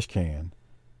trash can.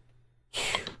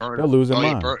 They'll lose their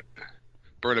mind.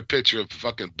 Burn a picture of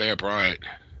fucking Bear Bryant.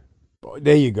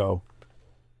 There you go.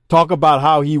 Talk about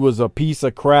how he was a piece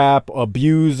of crap,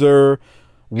 abuser,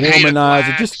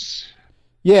 womanizer.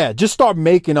 Just start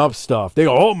making up stuff. They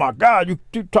go, oh my God, you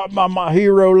talking about my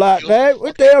hero like that?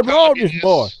 What the hell wrong with this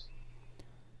boy?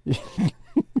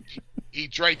 He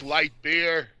drank light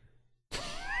beer.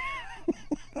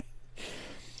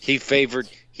 He favored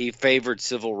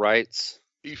civil rights.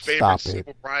 He favored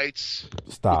civil rights.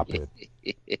 Stop it.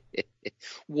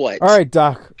 What? All right,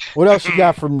 Doc. What else you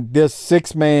got from this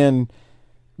 6-man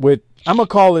with, I'm going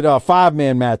to call it a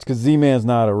 5-man match because Z-Man's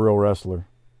not a real wrestler.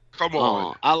 Come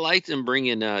on. I liked him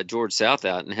bringing George South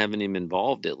out and having him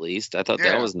involved at least. I thought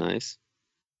that was nice.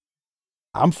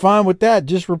 I'm fine with that.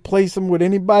 Just replace him with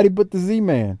anybody but the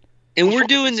Z-Man. And we're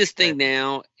doing this thing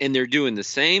now, and they're doing the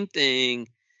same thing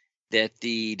that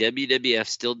the WWF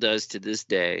still does to this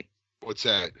day. What's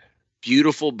that?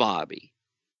 Beautiful Bobby.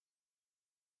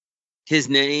 His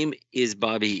name is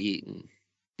Bobby Eaton.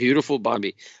 Beautiful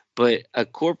Bobby. But a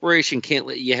corporation can't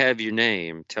let you have your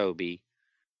name, Toby.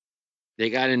 They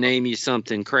got to name you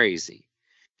something crazy.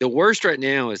 The worst right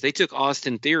now is they took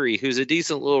Austin Theory, who's a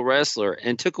decent little wrestler,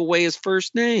 and took away his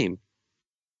first name.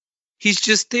 He's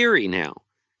just Theory now.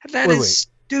 That is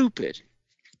stupid.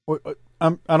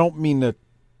 I don't mean to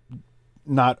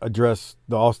not address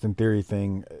the Austin Theory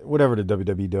thing. Whatever the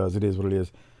WWE does, it is what it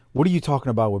is. What are you talking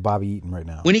about with Bobby Eaton right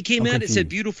now? When he came out, it said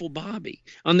Beautiful Bobby.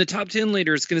 On the top 10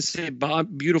 later, it's going to say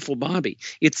Beautiful Bobby.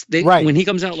 Right. When he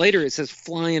comes out later, it says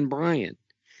Flying Brian.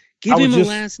 Give him a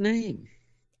last name.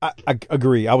 I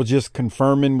agree. I was just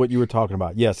confirming what you were talking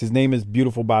about. Yes, his name is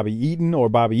Beautiful Bobby Eaton or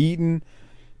Bobby Eaton,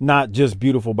 not just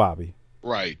Beautiful Bobby.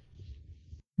 Right.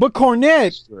 But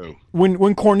Cornette, when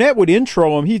Cornette would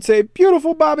intro him, he'd say,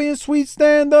 Beautiful Bobby and Sweet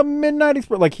Stan, the Midnight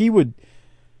Express. Like he would,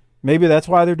 maybe that's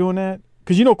why they're doing that.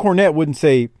 Because you know Cornette would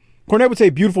say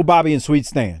Beautiful Bobby and Sweet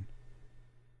Stan.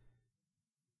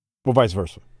 Or vice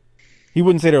versa. He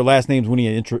wouldn't say their last names when he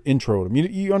introed them.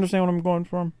 You understand what I'm going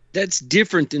from? That's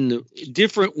different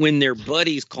different when their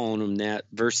buddies calling them that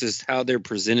versus how they're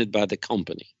presented by the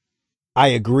company. I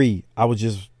agree. I was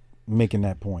just making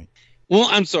that point. Well,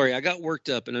 I'm sorry. I got worked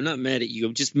up, and I'm not mad at you.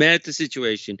 I'm just mad at the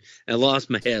situation. I lost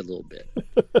my head a little bit.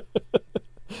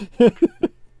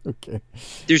 Okay.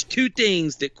 There's two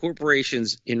things that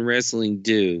corporations in wrestling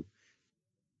do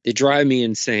that drive me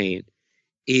insane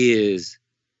is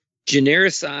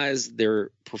genericize their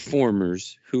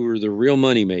performers who are the real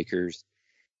money makers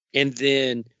and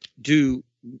then do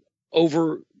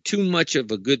over too much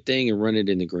of a good thing and run it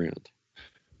in the ground.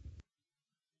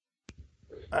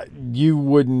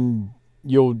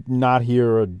 You'll not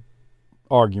hear an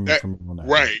argument from me on that.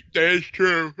 Right. That's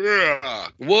true. Yeah.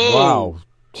 Whoa. Wow.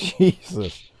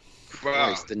 Jesus.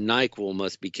 Christ, the NyQuil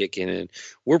must be kicking in.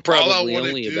 We're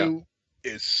probably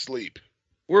is sleep.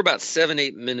 We're about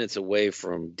 7-8 minutes away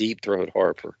from Deep Throat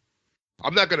Harper.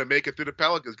 I'm not going to make it through the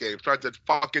Pelicans game. It starts at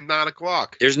fucking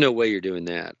 9:00. There's no way you're doing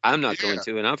that. I'm not going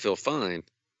to, and I feel fine.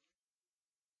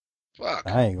 Fuck.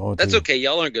 I ain't going to. That's okay.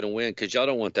 Y'all aren't going to win because y'all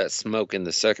don't want that smoke in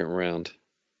the second round.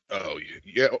 Oh,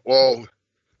 yeah. Well,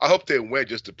 I hope they win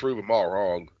just to prove them all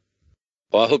wrong.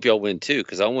 Well, I hope y'all win too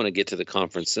because I want to get to the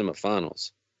conference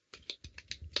semifinals.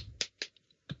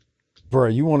 Bro,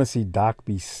 you want to see Doc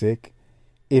be sick?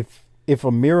 If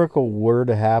a miracle were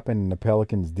to happen and the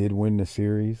Pelicans did win the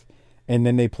series, and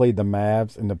then they played the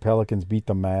Mavs and the Pelicans beat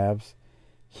the Mavs,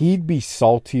 he'd be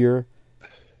saltier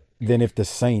than if the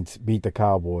Saints beat the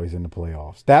Cowboys in the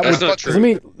playoffs. That's not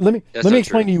true. Let me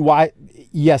explain to you why.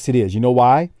 Yes, it is. You know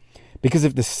why? Because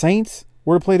if the Saints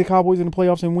were to play the Cowboys in the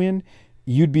playoffs and win,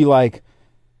 you'd be like,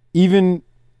 even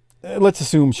let's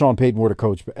assume Sean Payton were the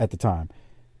coach at the time.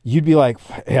 You'd be like,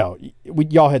 hell,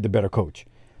 y'all had the better coach.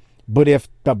 But if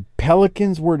the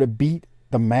Pelicans were to beat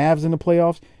the Mavs in the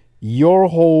playoffs, your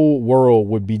whole world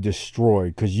would be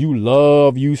destroyed because you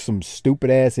love you some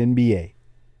stupid-ass NBA.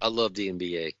 I love the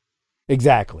NBA.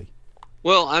 Exactly.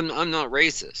 Well, I'm not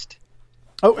racist.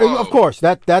 Oh, of course.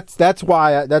 That's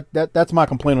why that's my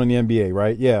complaint on the NBA,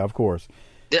 right? Yeah, of course.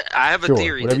 I have a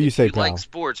theory that if you like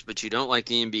sports but you don't like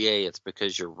the NBA, it's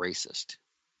because you're racist.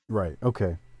 Right.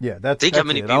 Okay. Yeah, that's think that's how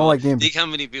many it. people. I don't like the NBA. Think how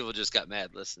many people just got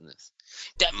mad listening to this.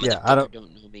 That motherfucker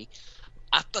don't know me.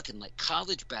 I fucking like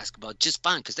college basketball just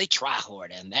fine because they try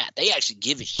hard and that they actually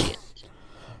give a shit.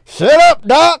 Shut up,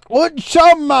 Doc. What you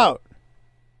talking about?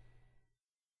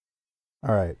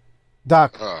 All right.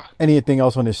 Doc, anything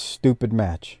else on this stupid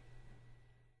match?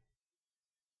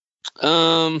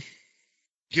 Yeah,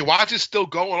 why is it still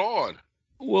going on?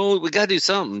 Well, we got to do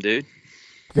something, dude.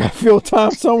 Got to fill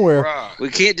time somewhere. We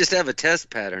can't just have a test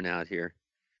pattern out here.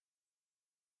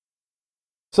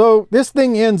 So this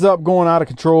thing ends up going out of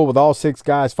control with all 6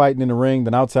 guys fighting in the ring,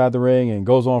 then outside the ring, and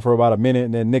goes on for about a minute.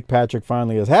 And then Nick Patrick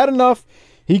finally has had enough.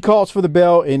 He calls for the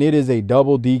bell, and it is a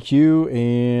double DQ.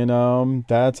 And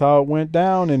that's how it went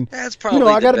down. And that's probably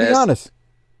I got to be honest.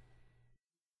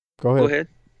 Go ahead.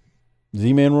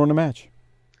 Z-Man won the match.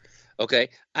 Okay,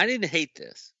 I didn't hate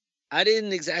this. I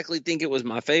didn't exactly think it was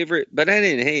my favorite, but I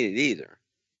didn't hate it either.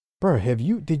 Bro,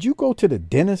 did you go to the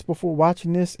dentist before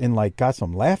watching this and like got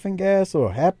some laughing gas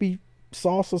or happy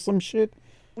sauce or some shit?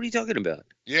 What are you talking about?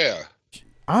 Yeah.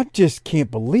 I just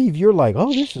can't believe you're like,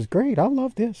 oh, this is great. I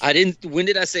love this. When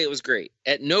did I say it was great?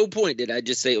 At no point did I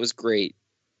just say it was great.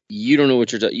 You don't know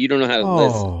what you're talking. You don't know how to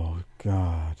listen. Oh,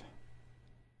 God.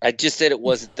 I just said it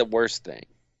wasn't the worst thing.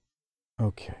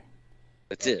 Okay.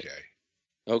 That's it.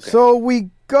 Okay. So we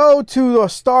go to a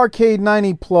Starrcade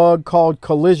 90 plug called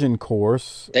Collision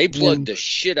Course. They plugged the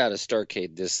shit out of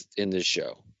Starrcade in this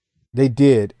show. They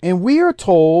did. And we are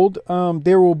told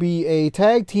there will be a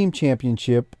tag team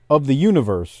championship of the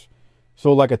universe.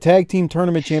 So like a tag team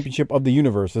tournament championship of the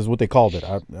universe is what they called it.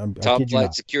 Top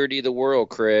Flight Security of the World,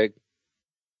 Craig.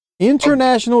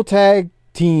 International tag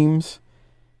teams,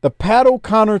 the Pat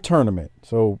O'Connor tournament.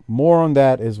 So more on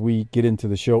that as we get into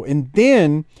the show. And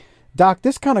then, Doc,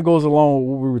 this kind of goes along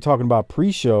with what we were talking about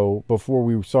pre-show before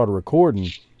we started recording.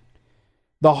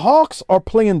 The Hawks are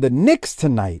playing the Knicks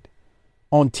tonight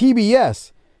on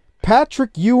TBS.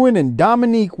 Patrick Ewing and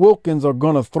Dominique Wilkins are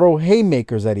going to throw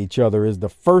haymakers at each other is the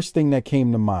first thing that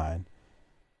came to mind.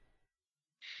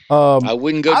 I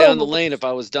wouldn't go down the lane if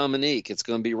I was Dominique. It's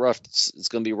going to be rough. It's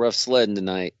going to be rough sledding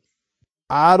tonight.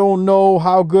 I don't know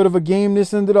how good of a game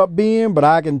this ended up being, but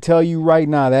I can tell you right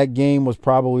now that game was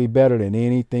probably better than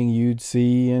anything you'd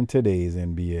see in today's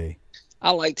NBA.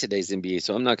 I like today's NBA,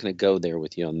 so I'm not going to go there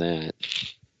with you on that.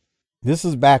 This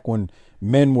is back when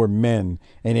men were men,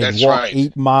 and they'd walk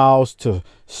 8 miles to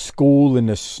school in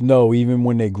the snow, even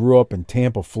when they grew up in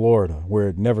Tampa, Florida, where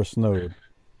it never snowed.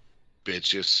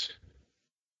 Bitches.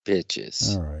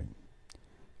 All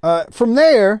right. From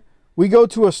there, we go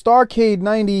to a Starrcade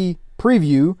 90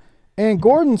 preview, and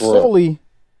Gordon Solie.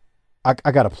 I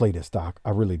got to play this, Doc. I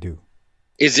really do.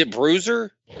 Is it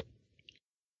Bruiser?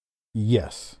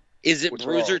 Yes. Is it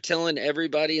Bruiser telling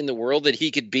everybody in the world that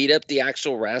he could beat up the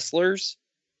actual wrestlers?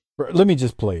 Let me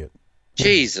just play it.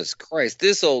 Jesus Christ,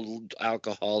 this old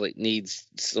alcoholic needs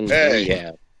some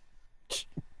rehab.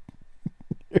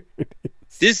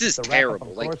 This is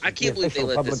terrible. Like, I can't believe they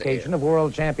let this publication of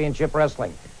World Championship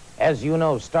Wrestling. As you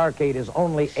know, Starrcade is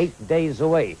only 8 days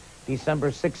away,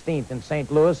 December 16th in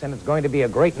St. Louis, and it's going to be a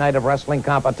great night of wrestling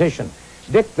competition.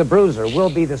 Dick the Bruiser will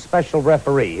be the special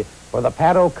referee for the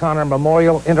Pat O'Connor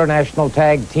Memorial International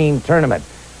Tag Team Tournament.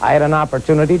 I had an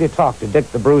opportunity to talk to Dick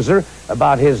the Bruiser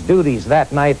about his duties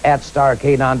that night at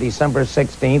Starrcade on December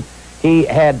 16th. He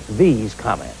had these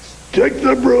comments. Dick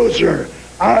the Bruiser,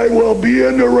 I will be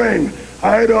in the ring.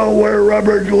 I don't wear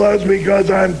rubber gloves because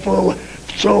I'm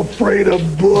so afraid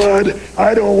of blood.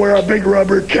 I don't wear a big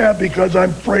rubber cap because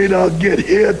I'm afraid I'll get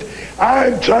hit.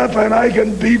 I'm tough and I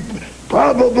can beat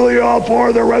probably all 4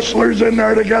 of the wrestlers in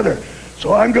there together.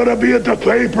 So I'm going to be at the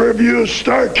pay-per-view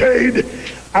Starrcade.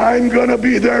 I'm going to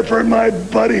be there for my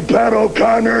buddy Pat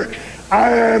O'Connor.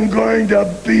 I am going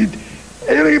to beat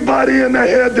anybody in the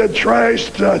head that tries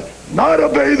to not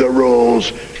obey the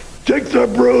rules. Dick the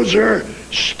Bruiser,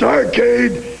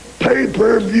 Starrcade,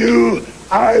 pay-per-view.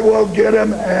 I will get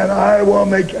him, and I will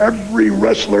make every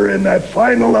wrestler in that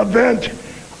final event,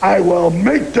 I will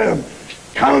make them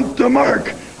count the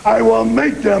mark. I will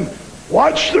make them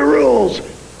watch the rules.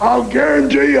 I'll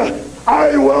guarantee you,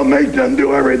 I will make them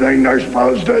do everything they're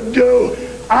supposed to do.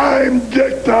 I'm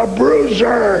Dick the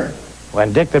Bruiser.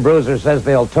 When Dick the Bruiser says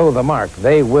they'll toe the mark,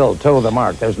 they will toe the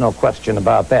mark. There's no question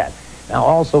about that. Now,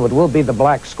 also, it will be the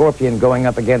Black Scorpion going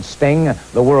up against Sting.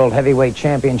 The World Heavyweight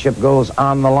Championship goes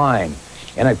on the line.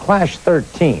 In a Clash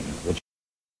 13, which...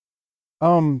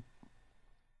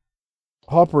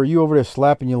 Hopper, are you over there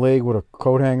slapping your leg with a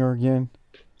coat hanger again?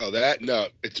 Oh, that? No,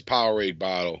 it's a Powerade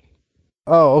bottle.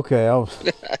 Oh, okay.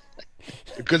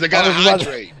 Because I got to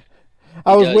hydrate.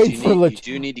 I was waiting for... You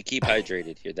do need to keep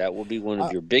hydrated here. That will be one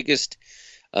of your biggest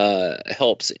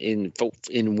helps in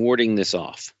warding this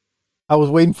off. I was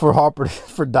waiting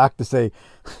for Doc to say,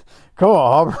 "Come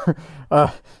on,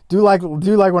 Hopper, do like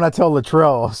when I tell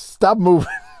Latrell, stop moving."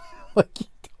 Like he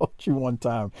told told you one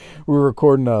time we were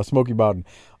recording Smokey Bowden.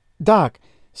 Doc,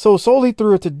 so Sully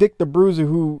threw it to Dick the Bruiser,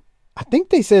 who I think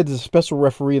they said is a special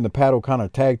referee in the Pat O'Connor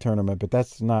tag tournament, but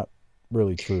that's not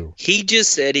really true. He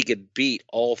just said he could beat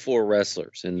all 4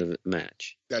 wrestlers in the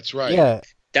match. That's right. Yeah.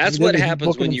 That's what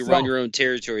happens when you run your own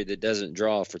territory that doesn't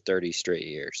draw for 30 straight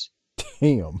years.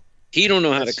 Damn. He don't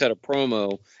know how to cut a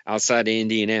promo outside of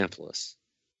Indianapolis.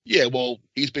 Yeah, well,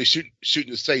 he's been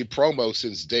shooting the same promo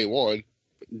since day one.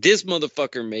 This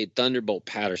motherfucker made Thunderbolt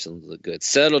Patterson look good.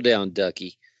 Settle down,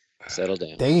 Ducky. Settle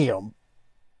down. Damn.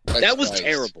 That was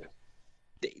terrible.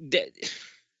 That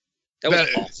was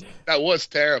awesome. That was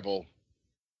terrible.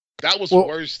 That was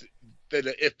worse than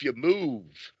If You Move.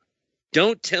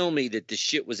 Don't tell me that the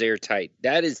shit was airtight.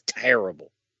 That is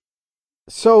terrible.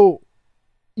 So,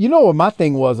 you know what my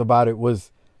thing was about it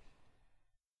was,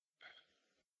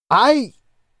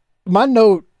 my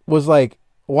note was like,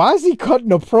 why is he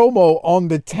cutting a promo on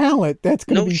the talent that's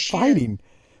going to be fighting?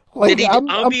 Like, he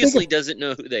obviously doesn't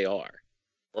know who they are.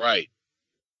 Right.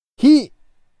 He's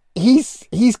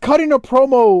cutting a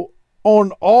promo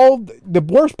on all. The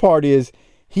worst part is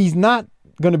he's not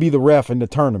going to be the ref in the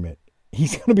tournament.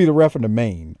 He's going to be the ref in the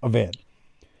main event.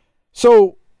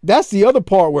 So that's the other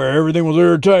part where everything was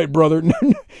airtight, brother.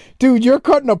 Dude, you're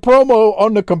cutting a promo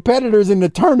on the competitors in the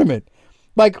tournament.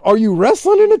 Like, are you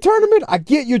wrestling in the tournament? I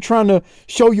get you're trying to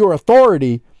show your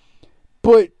authority,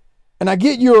 and I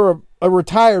get you're a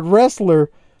retired wrestler,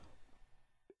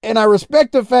 and I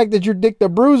respect the fact that you're Dick the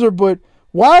Bruiser, but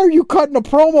why are you cutting a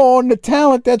promo on the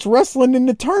talent that's wrestling in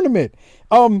the tournament?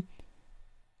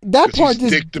 That part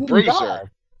just Dick the Bruiser.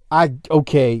 I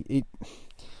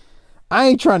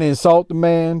ain't trying to insult the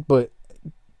man, but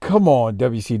come on,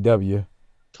 WCW.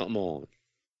 Come on.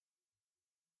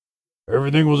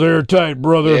 Everything was airtight,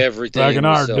 brother. Everything back in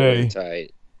was our so day.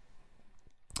 Airtight.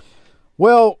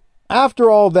 Well, after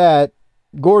all that,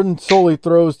 Gordon solely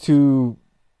throws to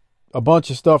a bunch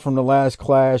of stuff from the last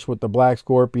Clash with the Black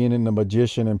Scorpion and the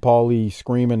Magician and Paulie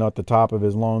screaming at the top of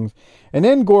his lungs. And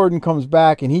then Gordon comes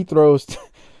back and he throws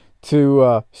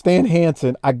to Stan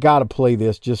Hansen. I got to play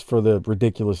this just for the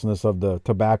ridiculousness of the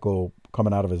tobacco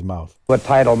coming out of his mouth. A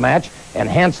title match, and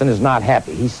Hansen is not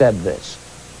happy. He said this.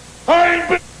 I ain't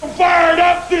been fired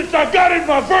up since I got in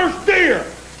my first deer.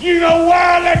 You know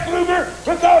why, Lex Luger?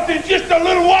 Because in just a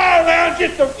little while now,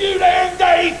 just a few damn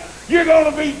days, you're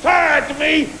going to be tied to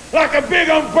me like a big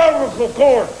umbilical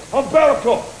cord.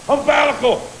 Umbilical,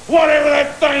 whatever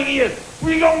that thing is.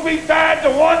 We're going to be tied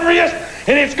to one wrist,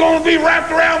 and it's going to be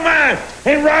wrapped around mine.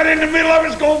 And right in the middle of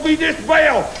it's going to be this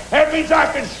bell. That means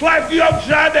I can slap you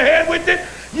upside the head with it.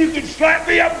 You can slap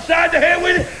me upside the head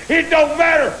with it. It don't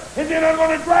matter. And then I'm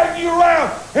going to drag you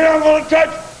around, and I'm going to touch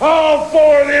all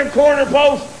 4 of them corner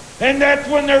posts. And that's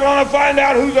when they're going to find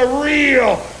out who the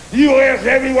real U.S.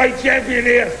 heavyweight champion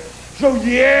is. So,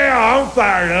 yeah, I'm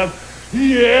fired up.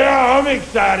 Yeah, I'm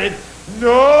excited.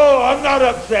 No, I'm not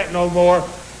upset no more.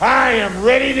 I am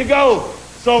ready to go.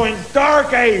 So in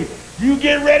Starrcade, you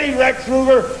get ready, Lex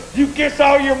Luger. You kiss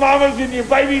all your mamas and your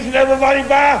babies and everybody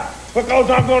bye,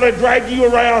 because I'm going to drag you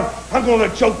around. I'm going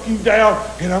to choke you down,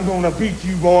 and I'm going to beat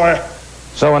you, boy.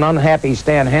 So an unhappy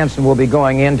Stan Hansen will be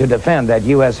going in to defend that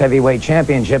U.S. Heavyweight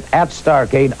Championship at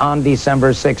Starrcade on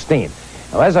December 16th.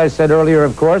 Now, as I said earlier,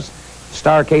 of course,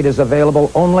 Starrcade is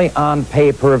available only on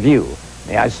pay-per-view.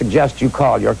 May I suggest you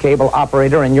call your cable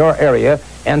operator in your area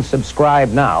and subscribe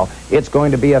now. It's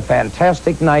going to be a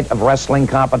fantastic night of wrestling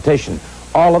competition.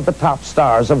 All of the top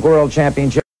stars of World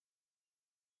Championship.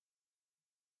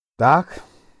 Doc,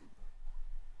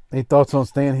 any thoughts on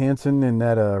Stan Hansen and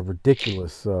that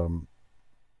ridiculous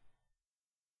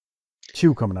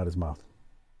chew coming out of his mouth?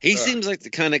 He seems like the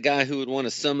kind of guy who would want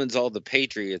to summons all the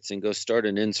Patriots and go start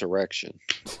an insurrection.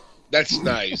 That's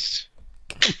nice.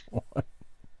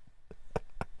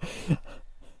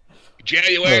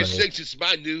 January 6th is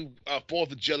my new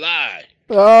 4th of July.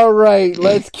 All right,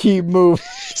 let's keep moving.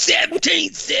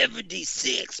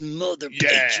 1776, mother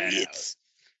Patriots.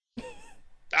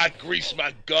 I grease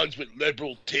my guns with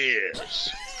liberal tears.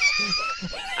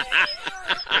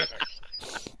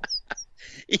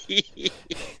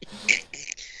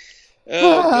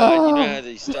 Oh, God, you know how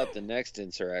they stop the next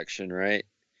insurrection, right?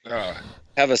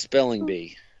 Have a spelling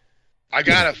bee. I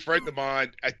got a friend of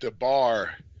mine at the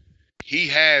bar. He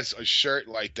has a shirt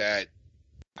like that.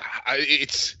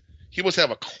 He must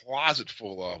have a closet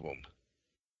full of them.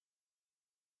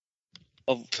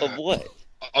 Of what?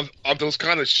 Of those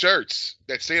kind of shirts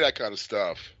that say that kind of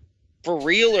stuff. For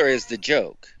real or is the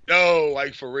joke? No,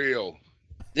 like for real.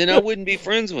 Then I wouldn't be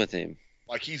friends with him.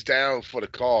 Like he's down for the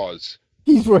cause.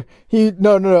 No.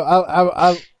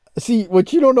 I see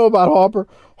what you don't know about Harper.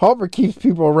 Harper keeps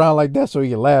people around like that so he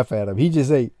can laugh at him. He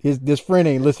just ain't. This friend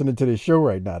ain't listening to this show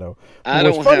right now, though. But I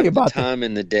don't have the time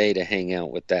in the day to hang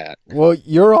out with that. Well,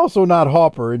 you're also not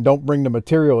Harper, and don't bring the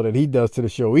material that he does to the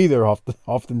show either.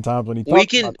 Oftentimes when he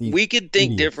talks about these, we can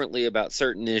think differently about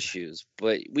certain issues,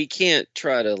 but we can't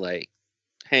try to like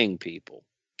hang people.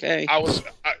 Okay.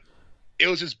 It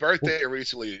was his birthday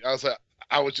recently.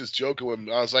 I was just joking with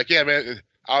him. I was like, yeah, man,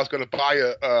 I was gonna buy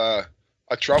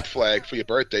a Trump flag for your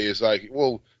birthday. He's like,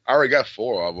 well, I already got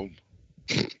 4 of them.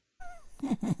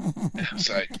 I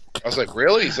was like,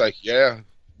 really? He's like, yeah,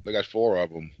 I got 4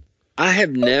 of them. I have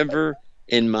never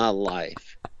in my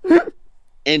life,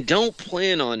 and don't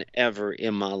plan on ever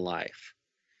in my life,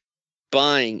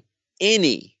 buying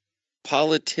any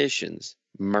politician's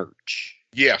merch.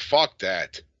 Yeah, fuck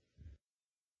that.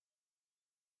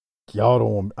 Y'all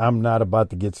don't. I'm not about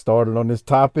to get started on this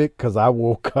topic because I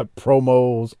will cut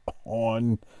promos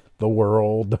on the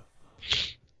world.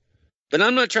 But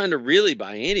I'm not trying to really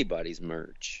buy anybody's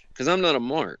merch because I'm not a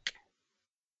mark.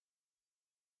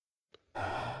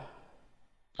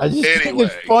 I just think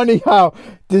it's funny how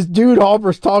this dude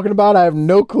Harper's talking about. I have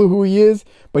no clue who he is,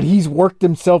 but he's worked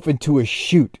himself into a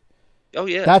shoot. Oh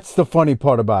yeah, that's the funny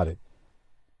part about it,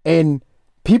 and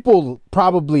people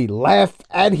probably laugh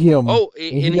at him. Oh,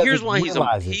 and here's why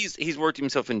he's worked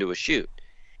himself into a shoot.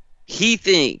 He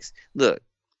thinks, look,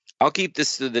 I'll keep this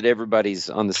so that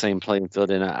everybody's on the same playing field,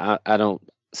 and I don't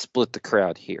split the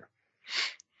crowd here.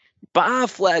 Buy a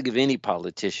flag of any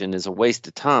politician is a waste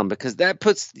of time because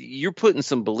you're putting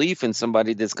some belief in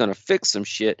somebody that's going to fix some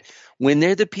shit when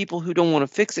they're the people who don't want to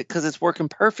fix it because it's working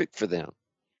perfect for them.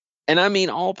 And I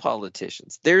mean all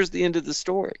politicians. There's the end of the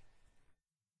story.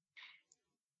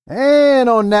 And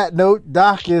on that note,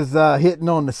 Doc is hitting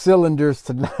on the cylinders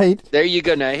tonight. There you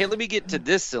go. Now, hey, let me get to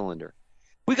this cylinder.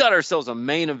 We got ourselves a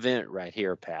main event right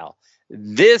here, pal.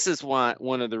 This is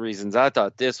one of the reasons I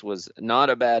thought this was not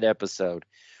a bad episode.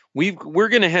 We're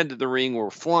going to head to the ring where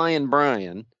Flying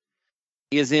Brian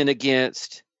is in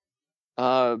against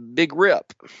Big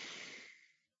Rip.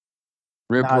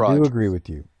 Rip Rogers. I do agree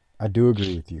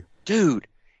with you. Dude,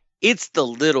 it's the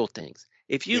little things.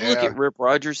 If you look at Rip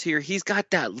Rogers here, he's got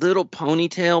that little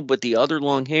ponytail, but the other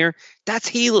long hair, that's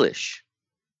heelish.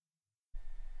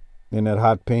 In that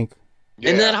hot pink.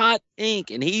 Yeah. In that hot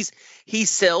pink. And he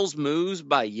sells moves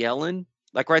by yelling.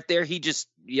 Like right there, he just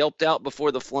yelped out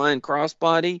before the flying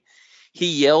crossbody. He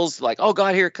yells like, oh,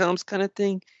 God, here it comes kind of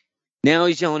thing. Now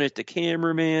he's yelling at the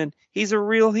cameraman. He's a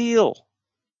real heel.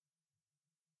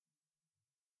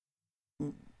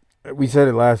 We said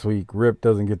it last week. Rip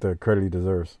doesn't get the credit he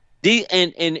deserves.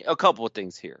 And a couple of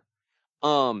things here.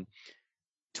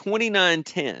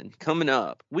 2910 coming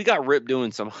up. We got Rip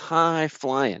doing some high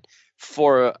flying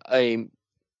for a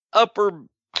upper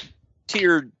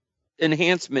tier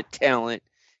enhancement talent,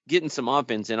 getting some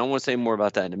offense. And I want to say more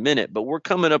about that in a minute, but we're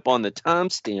coming up on the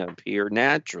timestamp here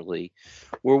naturally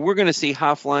where we're going to see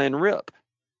high flying Rip.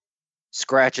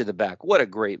 Scratch of the back. What a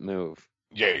great move.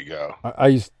 There you go. I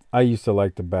used to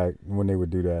like the back when they would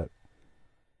do that.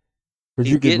 But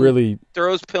you could really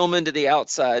throws Pillman to the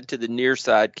outside to the near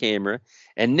side camera,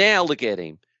 and now look at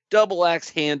him, double axe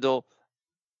handle,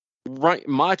 right,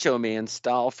 Macho Man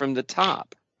style from the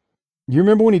top. You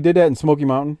remember when he did that in Smoky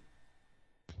Mountain?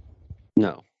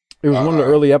 No, it was one of the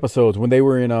early episodes when they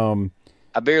were in.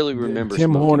 I barely remember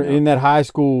Tim Smoky Horner Mountain. In that high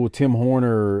school. Tim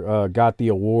Horner got the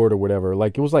award or whatever.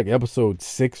 Like it was like episode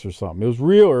 6 or something. It was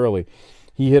real early.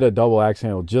 He hit a double axe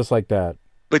handle just like that.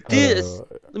 But this,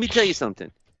 let me tell you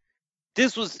something.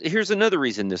 Here's another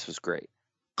reason this was great.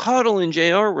 Caudle and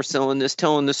JR were telling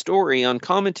the story on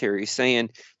commentary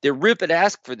saying that Rip had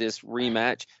asked for this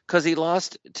rematch because he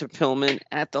lost to Pillman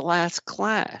at the last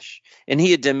Clash. And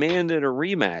he had demanded a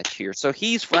rematch here. So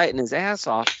he's fighting his ass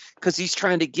off because he's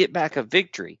trying to get back a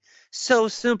victory. So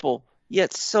simple,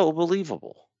 yet so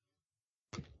believable.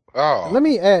 Oh. Let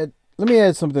me add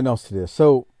something else to this.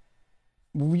 So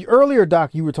earlier,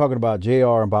 Doc, you were talking about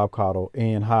JR and Bob Caudle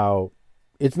and how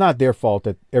it's not their fault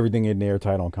that everything isn't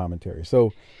airtight on commentary.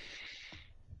 So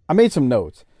I made some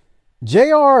notes.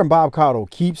 JR and Bob Caudle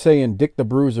keep saying Dick the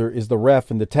Bruiser is the ref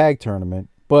in the tag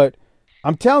tournament, but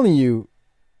I'm telling you,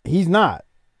 he's not.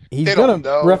 He's going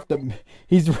to ref the.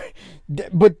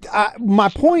 My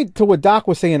point to what Doc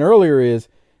was saying earlier is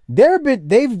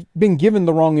they've been given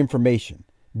the wrong information.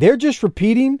 They're just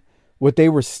repeating what they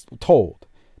were told,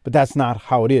 but that's not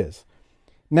how it is.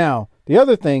 Now, the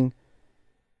other thing,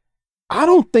 I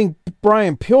don't think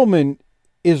Brian Pillman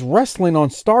is wrestling on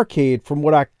Starrcade from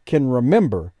what I can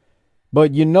remember.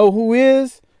 But you know who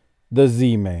is? The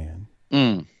Z-Man.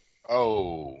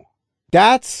 Oh.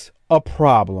 That's a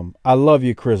problem. I love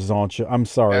you, Chris Zoncha. I'm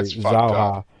sorry, That's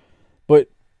Zaha. But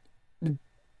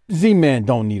Z-Man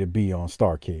don't need to be on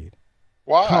Starrcade.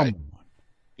 Why? Come on.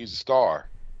 He's a star.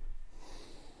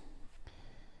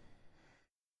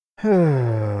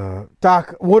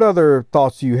 Doc, what other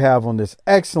thoughts do you have on this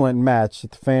excellent match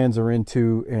that the fans are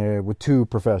into with two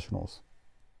professionals?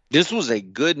 This was a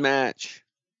good match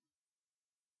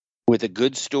with a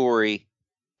good story,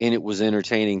 and it was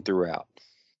entertaining throughout.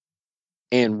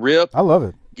 And Rip, I love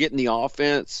it. Getting the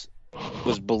offense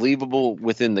was believable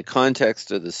within the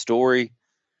context of the story.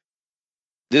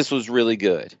 This was really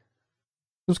good. It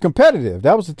was competitive.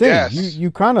 That was the thing. Yes.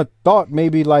 You kind of thought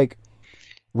maybe like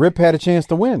Rip had a chance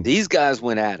to win. These guys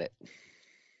went at it.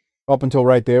 Up until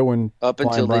right there when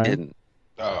they didn't.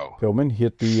 Oh. Pillman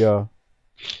hit the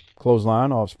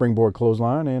clothesline, off springboard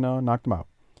clothesline, and knocked him out.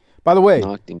 By the way,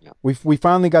 we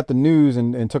finally got the news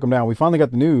and took him down. We finally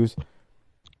got the news.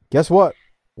 Guess what?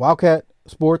 Wildcat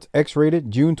Sports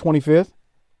X-rated June 25th.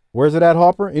 Where's it at,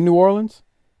 Harper? In New Orleans?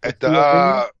 At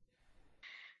the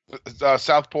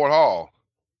Southport Hall.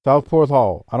 Southport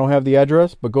Hall. I don't have the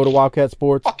address, but go to Wildcat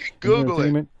Sports. Fucking Google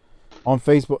it. On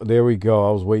Facebook. There we go.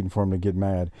 I was waiting for him to get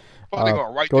mad. Well, they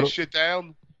gonna write this shit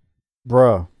down?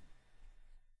 Bruh.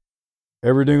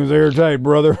 Everything was airtight,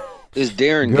 brother. Is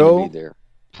Darren going to be there?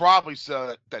 Probably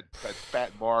so. That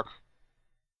fat Mark.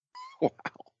 Wow.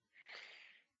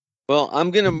 Well,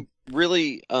 I'm going to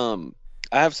really, I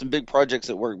have some big projects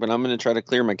at work, but I'm going to try to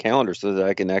clear my calendar so that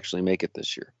I can actually make it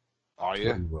this year. Oh,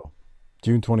 yeah? Will.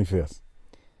 June 25th.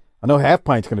 I know Half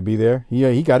Pint's going to be there.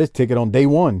 He got his ticket on day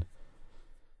one.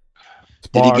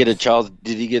 Sparks. Did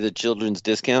he get a children's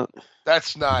discount?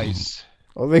 That's nice.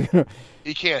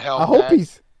 He can't help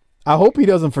I hope he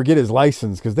doesn't forget his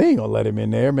license because they ain't going to let him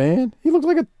in there, man. He looks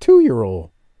like a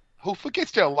 2-year-old. Who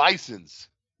forgets their license?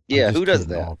 Yeah, who does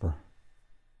that? Harper.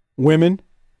 Women.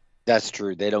 That's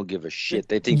true. They don't give a shit.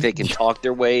 They think they can talk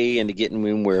their way into getting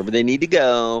in wherever they need to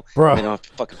go. Bro. They don't have to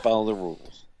fucking follow the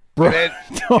rules. Bro.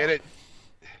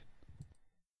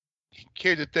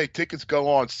 Here's the thing. Tickets go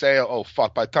on sale. Oh,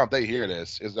 fuck. By the time they hear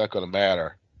this, it's not going to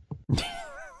matter.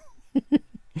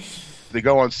 They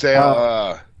go on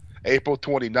sale April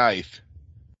 29th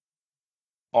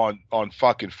on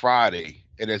fucking Friday,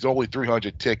 and there's only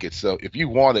 300 tickets. So if you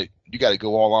want it, you got to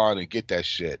go online and get that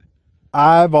shit.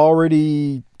 I've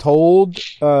already told,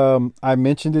 I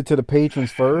mentioned it to the patrons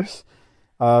first,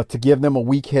 to give them a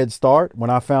week head start. When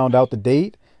I found out the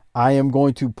date, I am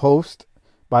going to post,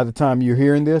 by the time you're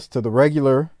hearing this, to the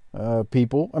regular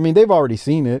people. I mean, they've already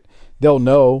seen it. They'll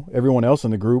know, everyone else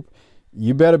in the group.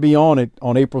 You better be on it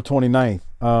on April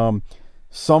 29th.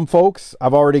 Some folks,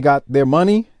 I've already got their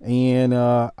money, and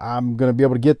I'm going to be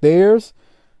able to get theirs.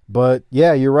 But,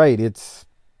 yeah, you're right. It's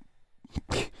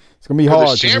going to be hard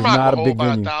because it's not a big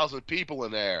venue. 1,000 people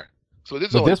in there. So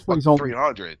this is only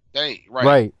 300. They ain't,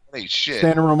 right. That ain't shit.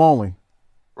 Standing room only.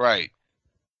 Right.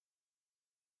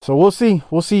 So we'll see.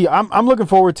 We'll see. I'm looking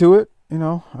forward to it. You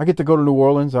know, I get to go to New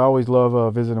Orleans. I always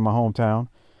love visiting my hometown.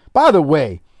 By the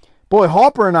way, boy,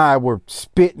 Harper and I were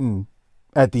spitting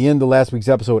at the end of last week's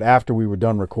episode after we were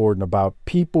done recording about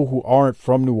people who aren't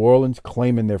from New Orleans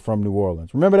claiming they're from New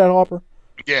Orleans. Remember that, Harper?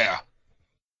 Yeah.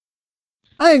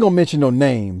 I ain't going to mention no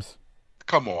names.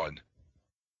 Come on.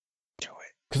 Do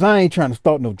it. Because I ain't trying to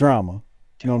start no drama.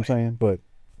 You know what I'm saying? But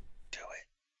do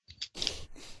it.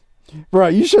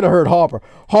 Right, you should have heard Harper.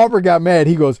 Harper got mad.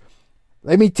 He goes,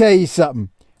 let me tell you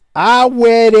something. I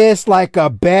wear this like a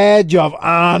badge of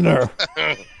honor.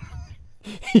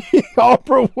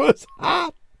 Harper was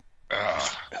hot.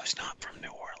 Who's not from New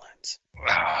Orleans?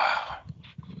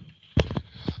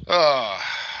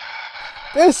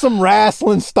 There's some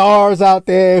wrestling stars out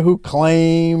there who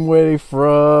claim where they're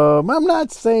from. I'm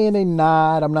not saying they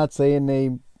not. I'm not saying they.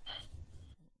 I'm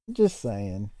just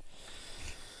saying.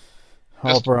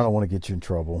 Harper, I don't want to get you in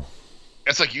trouble.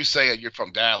 It's like you saying you're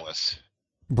from Dallas.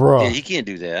 Bro. Yeah, he can't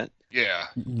do that. Yeah.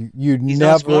 You'd He's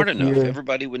never not smart enough. hear...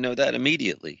 Everybody would know that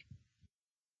immediately.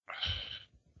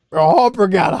 Harper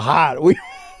got hot. We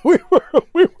were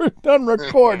done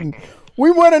recording. We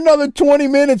went another 20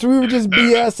 minutes. We were just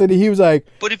BSing, and he was like,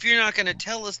 "But if you're not going to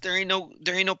tell us, there ain't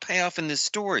no payoff in this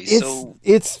story."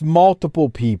 It's multiple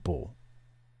people.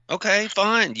 Okay,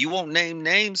 fine. You won't name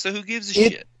names, so who gives a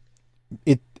shit?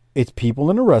 It's people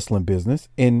in the wrestling business,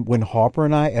 and when Harper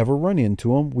and I ever run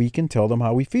into them, we can tell them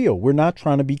how we feel. We're not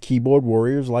trying to be keyboard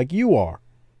warriors like you are.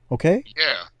 Okay?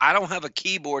 Yeah. I don't have a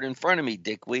keyboard in front of me,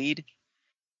 dickweed.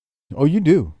 Oh, you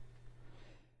do.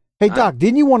 Hey, Doc,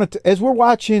 didn't you want to, as we're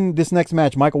watching this next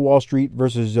match, Michael Wall Street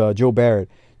versus Joe Barrett,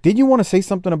 didn't you want to say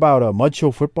something about Mud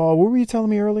Show football? What were you telling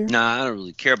me earlier? Nah, I don't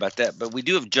really care about that, but we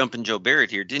do have Jumpin' Joe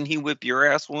Barrett here. Didn't he whip your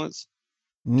ass once?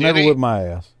 Never whipped my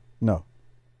ass. No.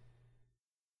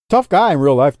 Tough guy in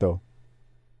real life, though.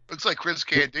 Looks like Chris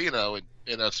Candido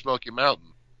in Smoky Mountain.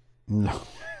 No.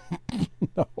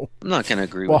 No. I'm not going to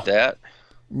agree with that.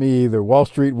 Me either. Wall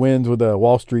Street wins with a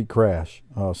Wall Street crash,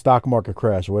 stock market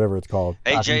crash, or whatever it's called.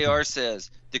 AJR says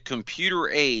the computer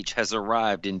age has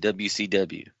arrived in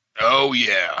WCW. Oh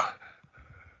yeah.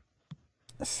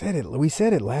 I said it. We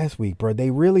said it last week, bro. They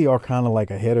really are kind of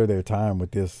like ahead of their time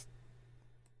with this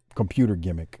computer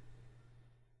gimmick.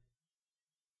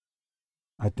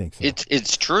 I think so.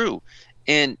 It's true,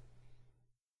 and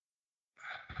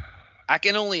I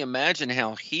can only imagine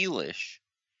how heelish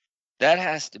that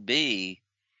has to be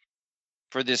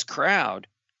for this crowd,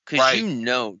 because you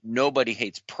know nobody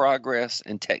hates progress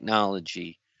and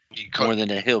technology more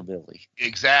than a hillbilly.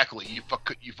 Exactly. You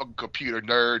fucking computer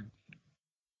nerd.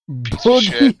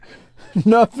 Boogie,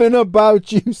 nothing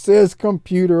about you says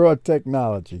computer or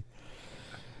technology.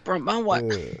 Bro, my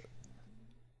wife.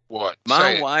 What?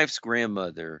 My wife's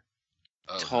grandmother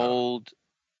told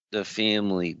the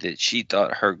family that she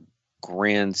thought her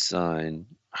grandson,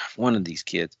 one of these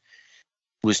kids,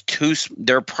 was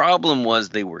their problem was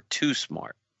they were too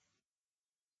smart.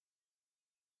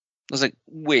 I was like,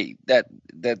 wait,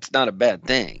 that's not a bad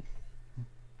thing.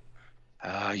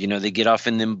 They get off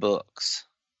in them books.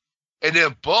 In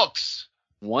them books?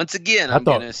 Once again, I'm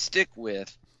going to stick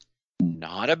with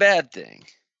not a bad thing.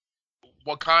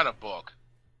 What kind of book?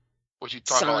 Was you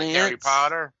talking about like Harry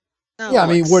Potter? No, yeah, I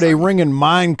mean, were they ringing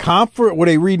Mein Kampf? Were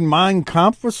they reading Mein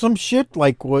Kampf or some shit?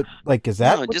 Like what? Like is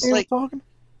that what they were talking?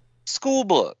 School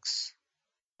books.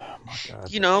 Oh my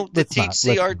God! That teach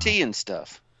CRT and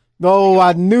stuff. No,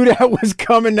 I knew that was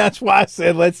coming. That's why I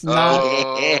said let's not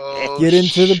get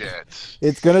into the.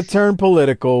 It's gonna turn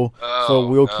political, so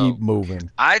we'll keep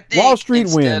moving. I think Wall Street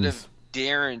instead wins. Of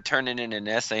Darren turning in an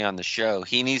essay on the show,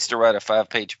 he needs to write a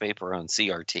 5-page paper on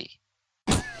CRT.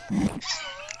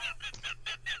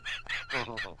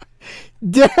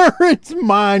 Darren's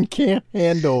mind can't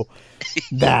handle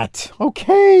that.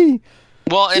 Okay.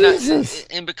 Well,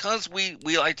 and because we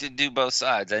like to do both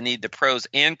sides, I need the pros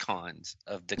and cons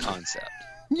of the concept.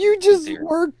 You just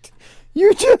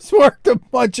worked a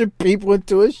bunch of people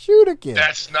into a shoot again.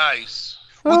 That's nice.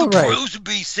 Well, the pros would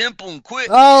be simple and quick.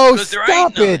 Oh,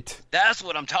 stop it. That's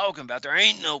what I'm talking about. There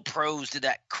ain't no pros to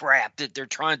that crap that they're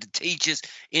trying to teach us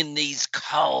in these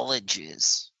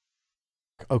colleges.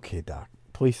 Okay, Doc.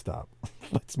 Please stop.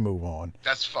 Let's move on.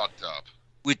 That's fucked up.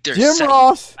 With their Jim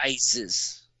Ross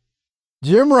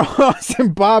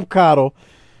and Bob Caudle,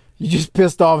 you just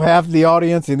pissed off half the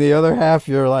audience, and the other half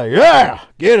you're like, yeah,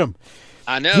 get him.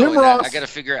 I know. I got to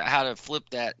figure out how to flip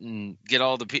that and get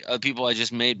all the people I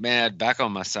just made mad back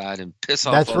on my side and piss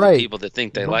off the people that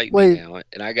think they like me now.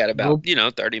 And I got about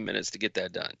 30 minutes to get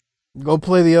that done. Go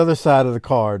play the other side of the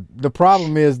card. The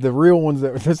problem is the real ones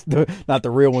not the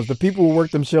real ones. The people who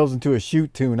work themselves into a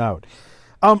shoot tune out.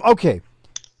 Okay.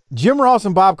 Jim Ross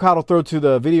and Bob Caudle throw to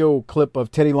the video clip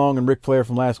of Teddy Long and Ric Flair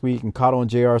from last week, and Caudle and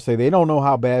JR say they don't know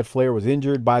how bad Flair was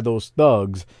injured by those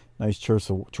thugs. Nice choice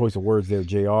of words there,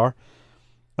 JR.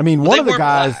 I mean, one of the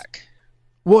guys. Black.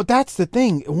 Well, that's the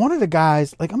thing. One of the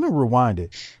guys, like, I'm going to rewind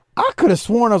it. I could have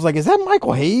sworn, I was like, is that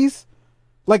Michael Hayes?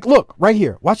 Like, look, right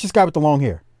here. Watch this guy with the long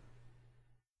hair.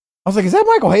 I was like, is that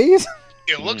Michael Hayes?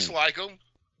 It looks like him.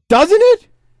 Doesn't it?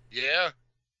 Yeah.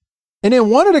 And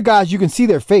then one of the guys, you can see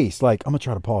their face. Like, I'm going to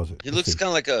try to pause it. He looks kind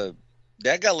of like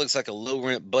that guy looks like a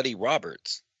low-rent Buddy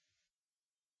Roberts.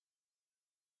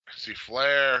 See,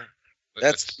 Flair.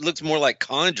 Looks more like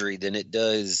Condrey than it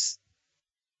does.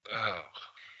 Oh.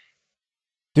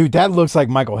 Dude, that looks like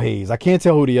Michael Hayes. I can't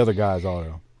tell who the other guys are,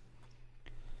 though.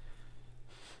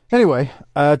 Anyway,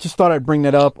 just thought I'd bring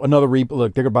that up. Another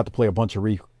look, they're about to play a bunch of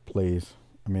replays.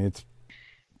 I mean, it's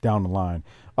down the line.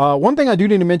 One thing I do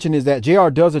need to mention is that JR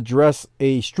does address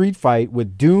a street fight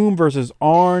with Doom versus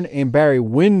Arn and Barry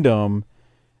Windham,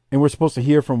 and we're supposed to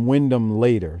hear from Windham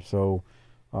later. So,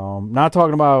 not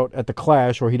talking about at the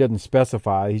Clash, or he doesn't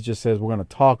specify. He just says we're going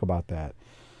to talk about that.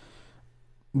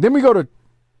 Then we go to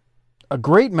a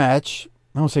great match.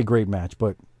 I don't say great match,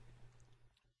 but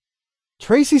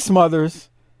Tracy Smothers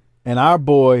and our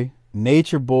boy,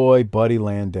 Nature Boy Buddy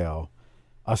Landel.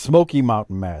 A Smoky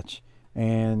Mountain match.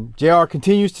 And JR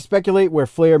continues to speculate where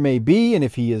Flair may be and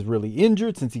if he is really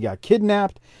injured since he got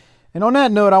kidnapped. And on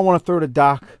that note, I want to throw to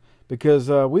Doc because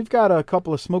we've got a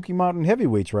couple of Smoky Mountain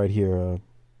heavyweights right here.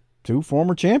 Two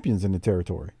former champions in the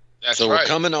territory. That's so right.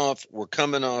 We're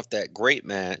coming off that great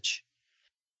match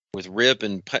with Rip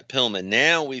and Pillman.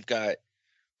 Now we've got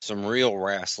some real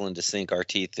wrestling to sink our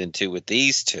teeth into with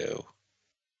these two.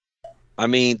 I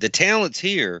mean, the talent's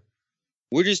here.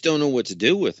 We just don't know what to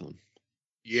do with them.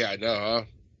 Yeah, I know, huh?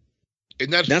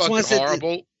 Isn't that fucking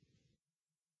horrible?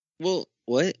 Well,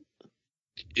 what?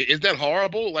 Isn't that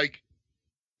horrible? Like,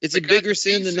 it's a bigger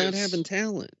sin than not having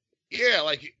talent. Yeah,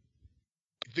 like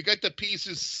they got the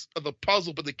pieces of the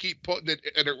puzzle, but they keep putting it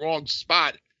in the wrong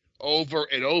spot over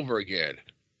and over again.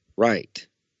 Right.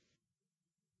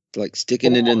 Like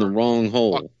sticking it in the wrong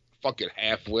hole. Fucking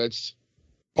half-wits.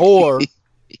 Or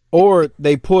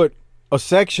they put a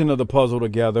section of the puzzle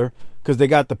together because they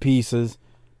got the pieces,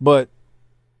 but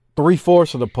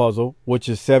 3/4 of the puzzle, which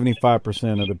is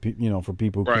 75% of the for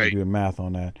people who can't do the math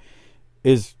on that,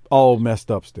 is all messed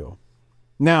up still.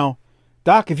 Now,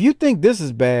 Doc, if you think this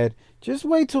is bad, just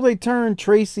wait till they turn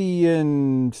Tracy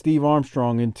and Steve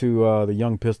Armstrong into the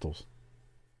Young Pistols.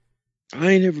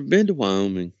 I ain't ever been to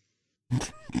Wyoming.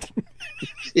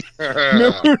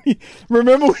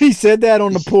 Remember when he said that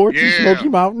on the porch in Smoky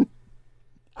Mountain?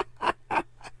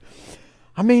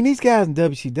 I mean, these guys in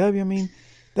WCW, I mean,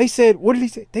 they said, what did he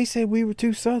say? They said we were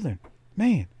too Southern.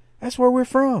 Man, that's where we're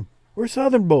from. We're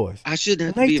Southern boys. I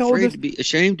shouldn't have to be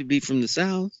ashamed to be from the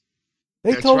South.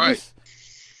 They told us.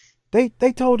 They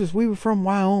told us we were from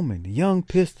Wyoming, the Young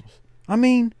Pistols. I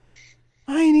mean,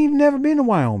 I ain't even never been to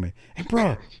Wyoming. And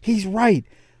bro, he's right.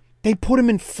 They put him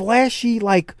in flashy,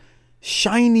 like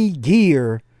shiny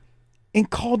gear and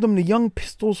called them the Young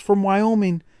Pistols from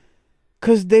Wyoming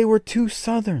because they were too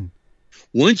Southern.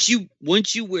 Once you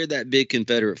wear that big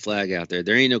Confederate flag out there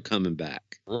ain't no coming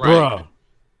back. Right. Bruh,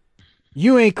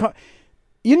 you ain't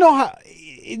you know how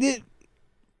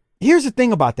here's the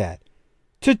thing about that.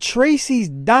 To Tracy's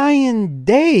dying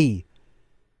day,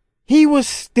 he was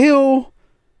still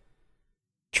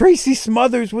Tracy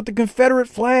Smothers with the Confederate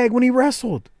flag when he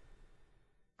wrestled.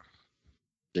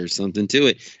 There's something to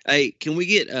it. Hey, can we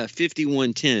get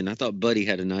 5110? I thought Buddy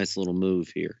had a nice little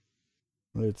move here.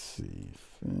 Let's see.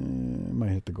 Might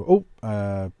have to go.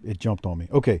 Oh, it jumped on me.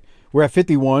 Okay, we're at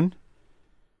 51.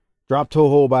 Drop toe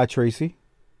hold by Tracy.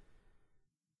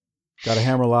 Got a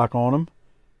hammerlock on him.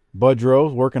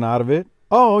 Budrow's working out of it.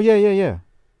 Oh, yeah.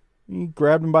 He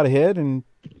grabbed him by the head and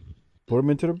put him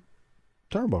into the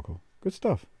turnbuckle. Good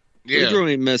stuff. Yeah. Budrow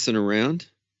ain't messing around.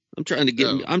 I'm trying to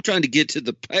get to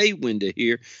the pay window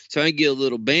here so I can get a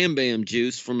little Bam Bam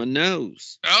juice from my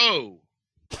nose. Oh.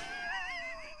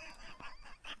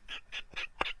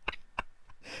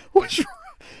 What's wrong?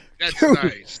 That's Dude,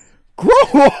 nice.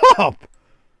 Grow up.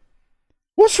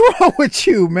 What's wrong with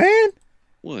you, man?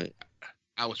 What?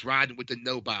 I was riding with the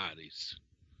nobodies.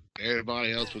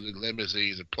 Everybody else was in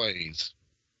limousines and planes.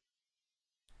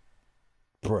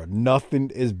 Bruh, nothing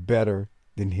is better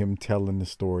than him telling the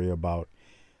story about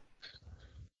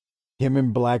him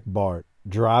and Black Bart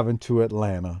driving to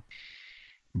Atlanta.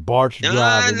 Bart's driving.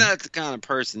 I'm not the kind of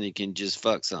person that can just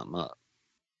fuck something up.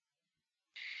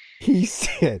 He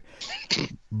said,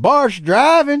 Bart's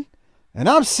driving, and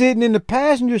I'm sitting in the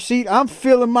passenger seat. I'm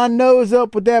filling my nose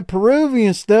up with that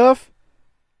Peruvian stuff.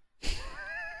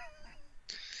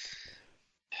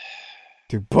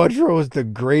 Dude, Budrow is the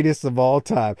greatest of all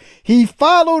time. He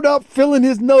followed up filling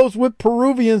his nose with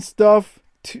Peruvian stuff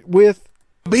with...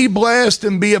 Be blessed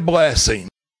and be a blessing.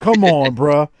 Come on,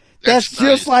 bro. That's nice.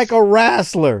 Just like a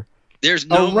wrestler. There's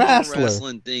no more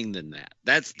wrestling thing than that.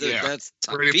 That's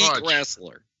peak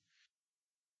wrestler.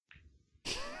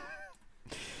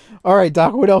 All right,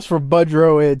 Doc, what else for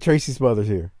Budrow and Tracy Smothers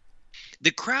here?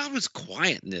 The crowd was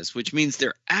quiet in this, which means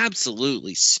they're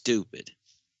absolutely stupid.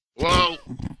 Well,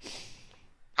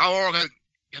 how long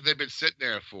have they been sitting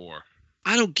there for?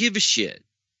 I don't give a shit.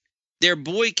 Their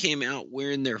boy came out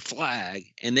wearing their flag,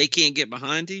 and they can't get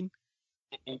behind him?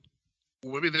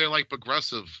 Maybe they're like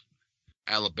progressive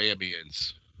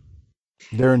Alabamians.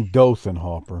 They're in Dothan,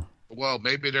 Hopper. Well,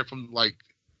 maybe they're from like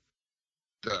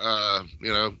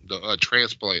the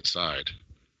transplant side.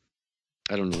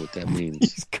 I don't know what that means.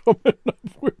 He's coming up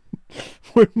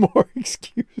with more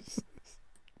excuses.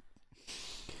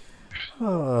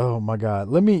 Oh my God!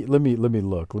 Let me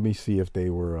look. Let me see if they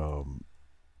were.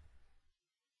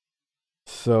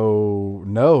 So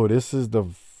no, this is the.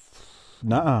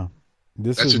 Nuh-uh.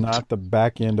 This is not the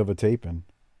back end of a taping.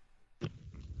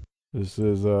 This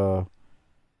is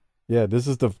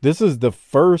this is the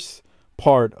first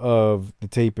part of the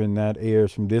taping that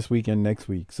airs from this week and next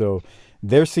week. So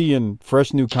they're seeing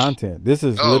fresh new content. This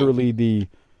is literally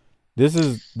this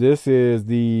is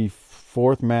the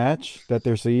fourth match that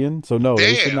they're seeing. So no,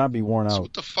 they should not be worn out. So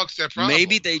what the fuck's that problem?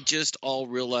 Maybe they just all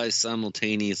realized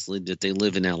simultaneously that they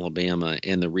live in Alabama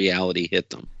and the reality hit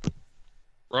them.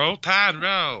 Roll Tide,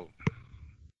 roll.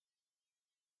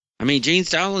 I mean, Gene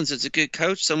Stallings is a good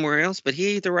coach somewhere else, but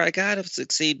he ain't the right guy to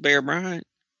succeed Bear Bryant.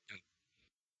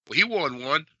 Well, he won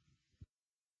one.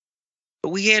 But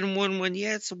we hadn't won one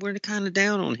yet, so we're kind of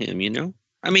down on him, you know?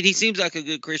 I mean, he seems like a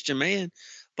good Christian man,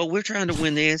 But we're trying to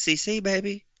win the SEC,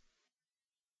 baby.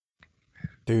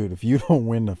 Dude, if you don't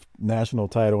win the national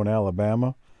title in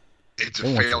Alabama, it's a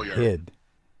failure.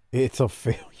 It's a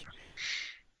failure.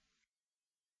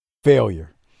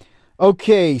 Failure.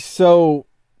 Okay, so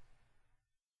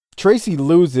Tracy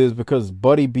loses because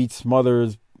Buddy beats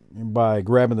Smothers by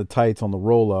grabbing the tights on the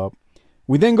roll-up.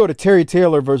 We then go to Terry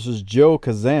Taylor versus Joe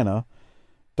Kazana.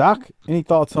 Doc, any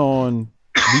thoughts on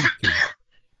these two?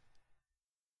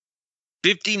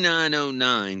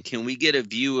 5909. Can we get a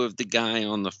view of the guy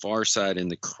on the far side in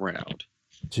the crowd?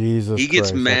 Jesus He gets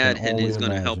Christ, mad and is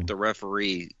going to help the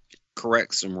referee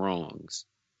correct some wrongs.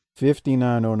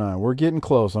 5909. We're getting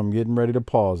close. I'm getting ready to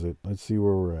pause it. Let's see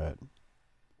where we're at.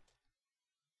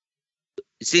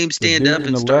 See him stand up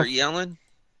and start yelling?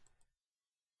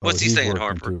 What's he saying,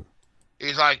 Harper? Too.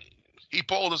 He's like, he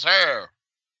pulled his hair.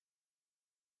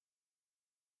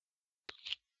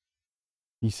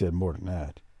 He said more than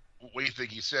that. What do you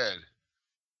think he said?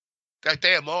 That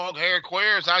damn long hair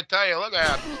queers, I tell you, look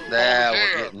at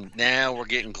him. Now we're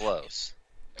getting close.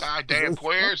 God damn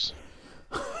queers.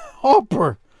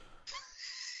 Harper.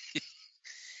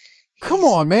 Come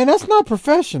on, man. That's not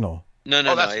professional. No.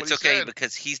 It's okay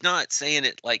because he's not saying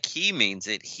it like he means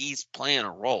it. He's playing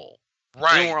a role.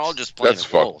 Right. We're all just playing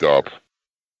That's a role. fucked up.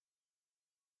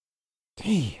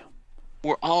 Damn.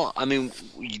 We're all,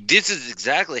 this is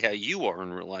exactly how you are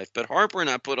in real life, but Harper and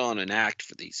I put on an act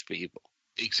for these people.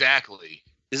 Exactly.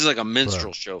 This is like a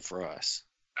minstrel show for us.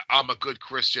 I'm a good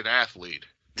Christian athlete.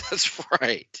 That's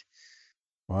right.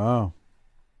 Wow.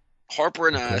 Harper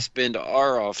and I spend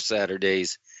our off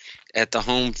Saturdays at the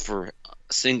home for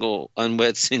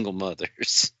unwed single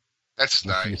mothers. That's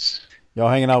nice. Y'all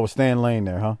hanging out with Stan Lane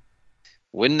there, huh?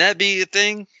 Wouldn't that be a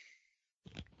thing?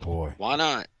 Boy. Why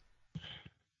not?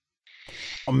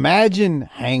 Imagine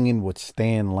hanging with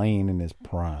Stan Lane in his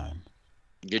prime.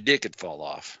 Your dick would fall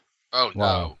off. Oh,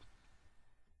 wow.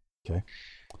 No. Okay.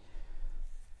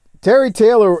 Terry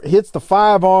Taylor hits the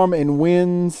 5-arm and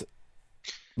wins,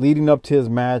 leading up to his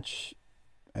match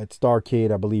at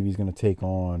Starrcade. I believe he's going to take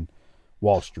on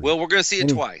Wall Street. Well, we're going to see it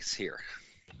twice here.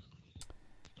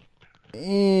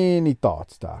 Any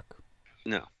thoughts, Doc?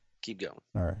 No. Keep going.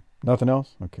 All right. Nothing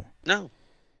else? Okay. No.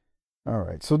 All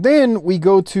right. So then we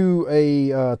go to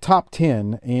a top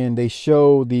 10, and they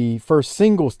show the first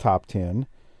singles top 10.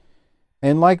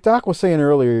 And like Doc was saying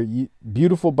earlier,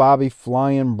 Beautiful Bobby,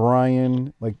 Flying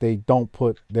Brian, like they don't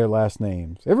put their last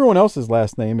names. Everyone else's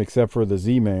last name, except for the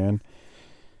Z-Man,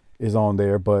 is on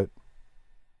there, but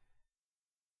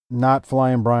not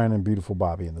Flying Brian and Beautiful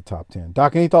Bobby in the top 10.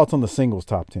 Doc, any thoughts on the singles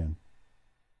top 10?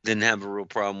 Didn't have a real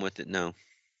problem with it, no.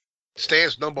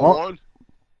 Stan's number one?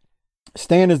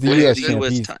 Stan is the U.S.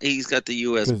 champ. He's got the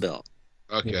U.S. belt.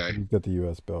 Okay. Yeah, he's got the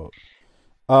U.S. belt.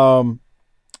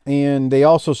 And they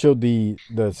also showed the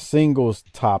singles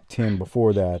top 10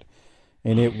 before that.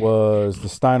 And it was the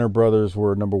Steiner brothers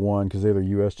were number one because they're the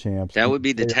U.S. champs. That would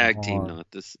be the tag team, not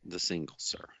the singles,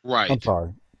 sir. Right. I'm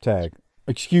sorry. Tag.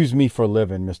 Excuse me for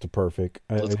living, Mr. Perfect.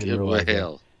 Let's give a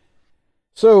hell.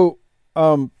 So,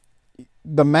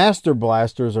 the Master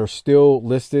Blasters are still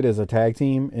listed as a tag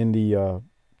team in the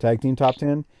tag team top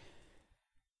 10.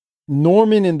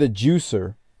 Norman and the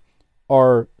Juicer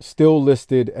are still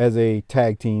listed as a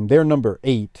tag team. They're number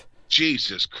 8.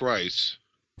 Jesus Christ.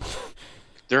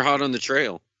 They're hot on the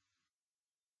trail.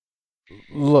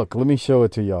 Look, let me show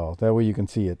it to y'all. That way you can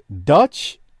see it.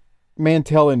 Dutch,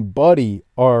 Mantell, and Buddy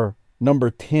are number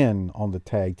 10 on the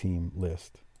tag team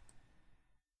list.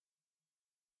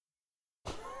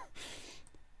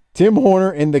 Tim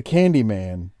Horner and the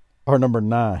Candyman are number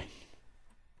 9.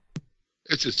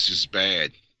 It's just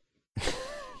bad.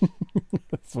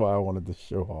 That's why I wanted to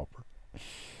show Harper.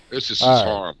 This is just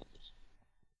horrible.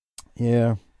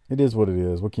 Yeah, it is what it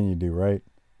is. What can you do, right?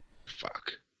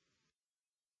 Fuck.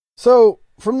 So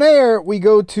from there, we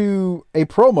go to a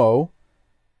promo.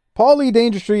 Paulie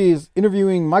Dangerously is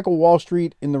interviewing Michael Wall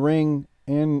Street in the ring,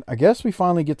 and I guess we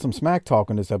finally get some smack talk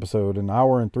in this episode, an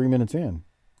hour and 3 minutes in.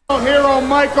 Hero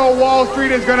Michael Wall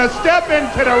Street is going to step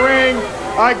into the ring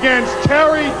against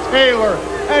Terry Taylor.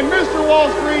 And Mr. Wall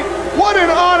Street, what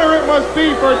an honor it must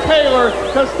be for Taylor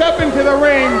to step into the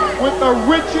ring with the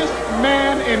richest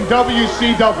man in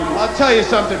WCW. I'll tell you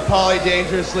something, Paulie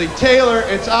Dangerously. Taylor,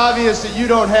 it's obvious that you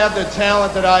don't have the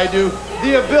talent that I do,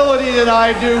 the ability that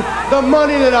I do, the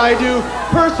money that I do.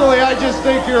 Personally, I just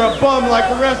think you're a bum like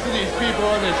the rest of these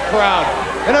people in this crowd.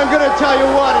 And I'm going to tell you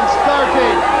what, in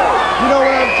Starrcade, you know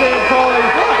what I'm saying, Paulie?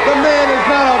 The man is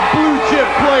not a blue chip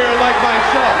player like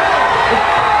myself.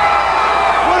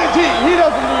 What is he? He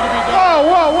doesn't need to be done.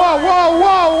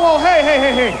 Whoa.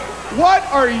 Hey. What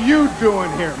are you doing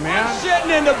here, man? I'm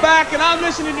sitting in the back and I'm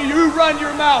listening to you run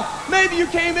your mouth. Maybe you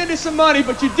came into some money,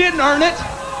 but you didn't earn it.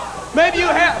 Maybe you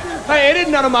have. Hey, it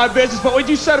isn't none of my business, but what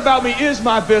you said about me is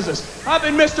my business. I've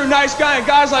been Mr. Nice Guy, and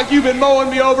guys like you've been mowing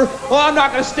me over. Well, I'm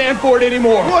not going to stand for it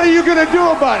anymore. What are you going to do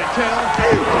about it, Taylor?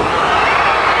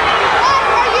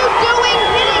 What are you doing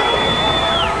hitting?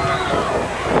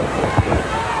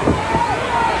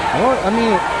 Well, I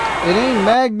mean, it ain't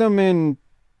Magnum and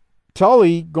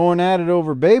Tully going at it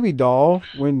over Baby Doll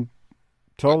when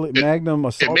Magnum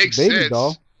assaulted Baby sense.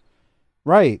 Doll.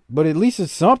 Right, but at least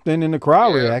it's something, and the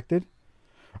crowd reacted.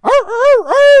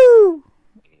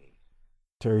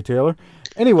 Terry Taylor.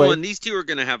 Anyway. Well, and these two are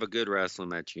going to have a good wrestling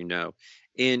match, you know.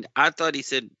 And I thought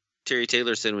Terry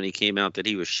Taylor said when he came out that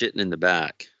he was shitting in the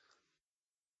back.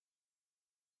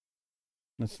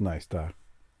 That's nice, Doc.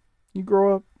 You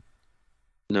grow up?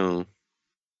 No.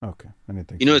 Okay, I didn't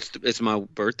think you know, it's my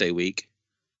birthday week.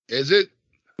 Is it?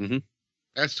 Mm-hmm.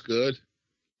 That's good.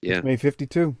 Yeah. It's May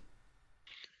 52.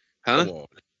 Huh? No,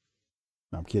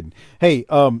 I'm kidding. Hey,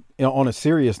 on a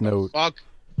serious note, fuck.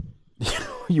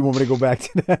 You want me to go back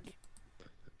to that?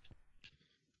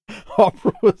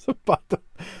 Harper was about to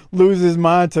lose his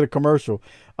mind to the commercial.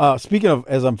 Speaking of,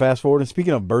 as I'm fast forwarding,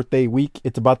 speaking of birthday week,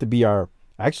 it's about to be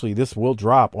actually, this will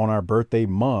drop on our birthday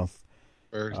month.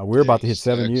 We're about to hit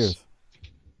 7 years.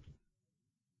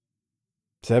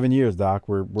 7 years, Doc.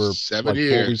 We're 7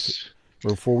 years.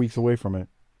 We're 4 weeks away from it.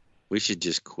 We should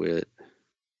just quit.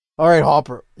 All right,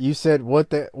 Hopper. You said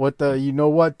what the you know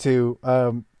what to.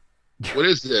 What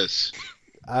is this?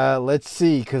 Let's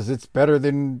see, because it's better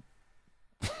than.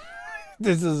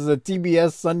 This is a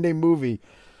TBS Sunday movie.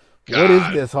 God. What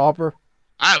is this, Hopper?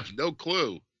 I have no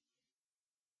clue.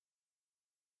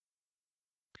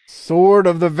 Sword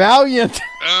of the Valiant.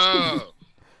 Oh.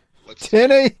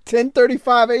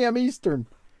 10:35 a.m. Eastern.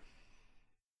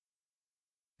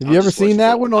 Have you ever seen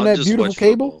that one on that beautiful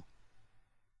cable?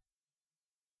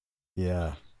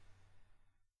 Yeah.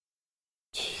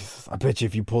 Jesus, I bet you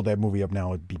if you pulled that movie up now,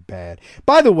 it'd be bad.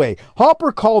 By the way,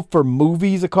 Hopper called for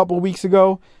movies a couple of weeks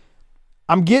ago.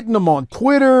 I'm getting them on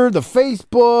Twitter, the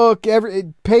Facebook,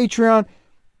 Patreon.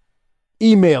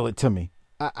 Email it to me.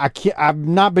 I can't. I've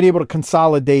not been able to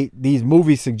consolidate these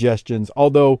movie suggestions.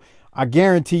 Although I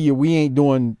guarantee you, we ain't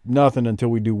doing nothing until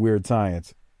we do Weird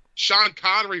Science. Sean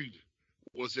Connery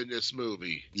was in this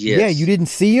movie. Yes. Yeah, you didn't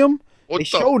see him? They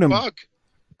showed him. Fuck?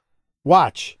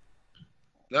 Watch.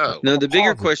 No, the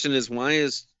bigger question is, why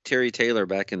is Terry Taylor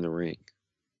back in the ring?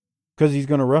 Because he's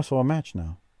going to wrestle a match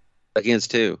now.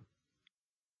 Against who?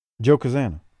 Joe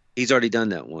Kazana. He's already done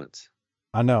that once.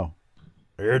 I know.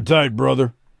 Airtight,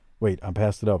 brother. Wait, I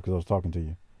passed it up because I was talking to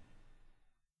you.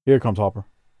 Here comes Hopper.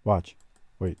 Watch.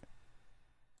 Wait.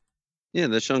 Yeah,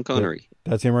 that's Sean Connery.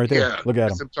 That's him right there. Yeah, look at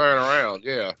him. Him turning around,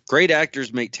 yeah. Great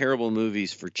actors make terrible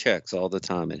movies for checks all the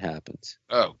time. It happens.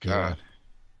 Oh, God.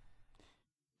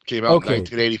 Came out in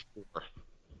 1984.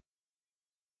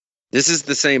 This is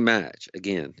the same match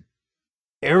again.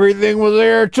 Everything was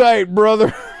airtight,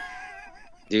 brother.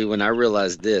 Dude, when I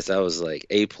realized this, I was like,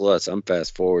 A+, I'm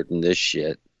fast forwarding this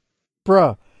shit.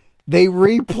 Bruh, they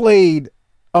replayed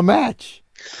a match.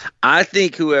 I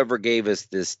think whoever gave us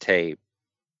this tape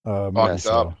messed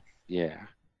up. Yeah.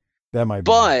 That might be.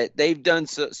 But they've done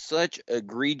such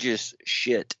egregious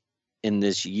shit in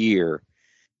this year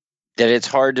that it's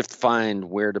hard to find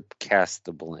where to cast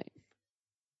the blame.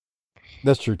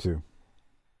 That's true, too.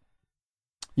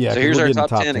 Yeah, so here's our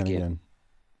top 10 again.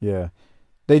 Yeah.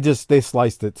 They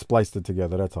spliced it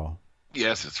together, that's all.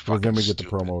 Yes, it's fucking then we get stupid.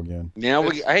 the promo again. Now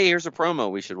hey, here's a promo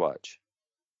we should watch.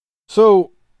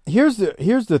 So here's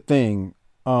the thing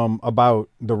about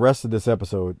the rest of this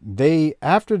episode. God,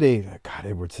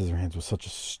 Edward Scissorhands was such a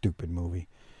stupid movie.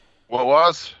 What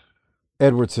was?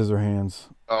 Edward Scissorhands.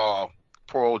 Oh,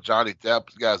 poor old Johnny Depp.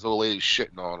 This guy's old lady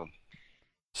shitting on him.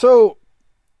 So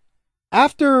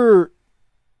after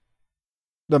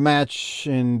the match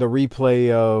and the replay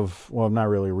of, well, not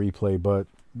really a replay, but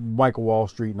Michael Wall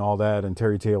Street and all that, and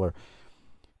Terry Taylor,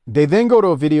 they then go to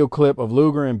a video clip of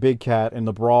Luger and Big Cat in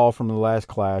the brawl from the last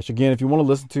Clash. Again, if you want to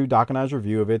listen to Doc and I's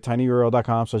review of it,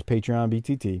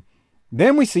 tinyurl.com/PatreonBTT.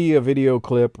 Then we see a video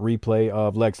clip replay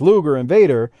of Lex Luger and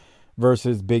Vader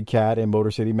versus Big Cat and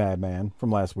Motor City Madman from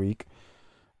last week.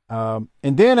 And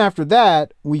then after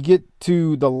that, we get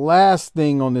to the last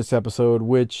thing on this episode,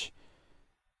 which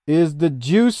is the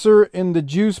Juicer and the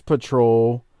Juice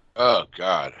Patrol. Oh,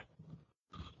 God.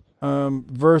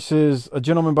 Versus a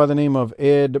gentleman by the name of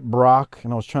Ed Brock.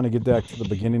 And I was trying to get back to the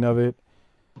beginning of it.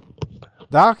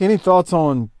 Doc, any thoughts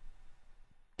on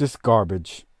this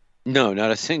garbage? No,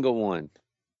 not a single one.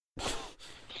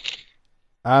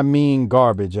 I mean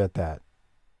garbage at that.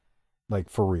 Like,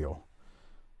 for real.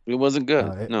 It wasn't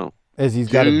good. No. As he's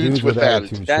got a dudes with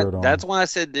attitude shirt on. That's why I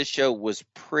said this show was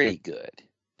pretty good.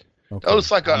 Okay. That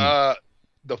looks like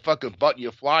the fucking Button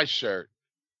Your Fly shirt.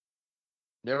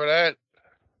 Remember that?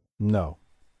 No.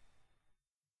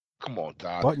 Come on,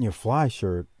 Doc. Button Your Fly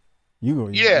shirt.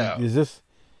 Yeah. Is this?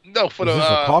 No, for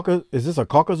is this a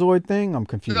Caucasoid thing? I'm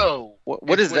confused. No.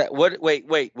 What is that? What?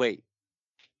 Wait.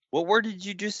 What word did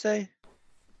you just say?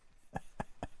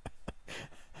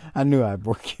 I knew I'd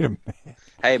work it, man.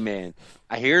 Hey, man,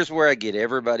 here's where I get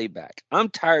everybody back. I'm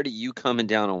tired of you coming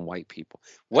down on white people.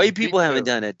 White people haven't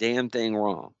done a damn thing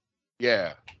wrong.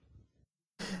 Yeah.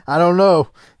 I don't know.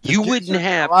 You wouldn't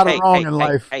have a lot of wrong in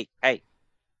life. Hey.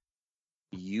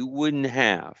 You wouldn't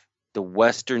have the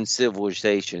Western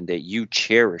civilization that you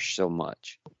cherish so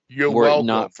much. You're were welcome. It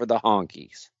not for the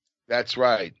honkies. That's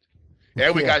right.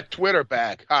 And we got Twitter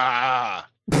back. Ha!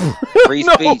 Free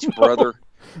speech, brother.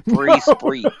 Free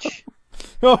speech.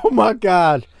 Oh my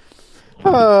God.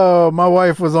 Oh, my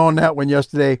wife was on that one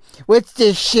yesterday. What's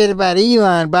this shit about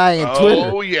Elon buying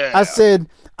Twitter? Oh yeah. I said,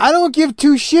 I don't give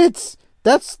two shits.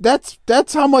 That's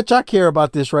how much I care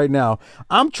about this right now.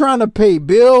 I'm trying to pay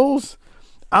bills.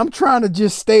 I'm trying to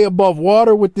just stay above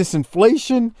water with this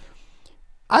inflation.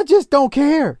 I just don't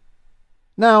care.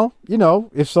 Now,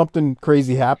 if something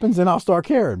crazy happens, then I'll start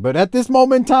caring. But at this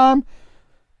moment in time,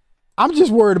 I'm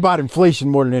just worried about inflation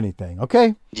more than anything,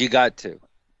 okay? You got to.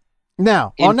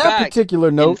 Now, on that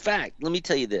particular note... In fact, let me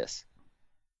tell you this.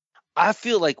 I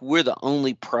feel like we're the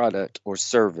only product or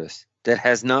service that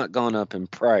has not gone up in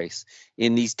price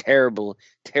in these terribly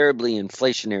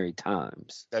inflationary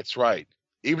times. That's right.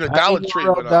 Even the Dollar Tree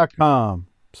went up.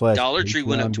 Dollar Tree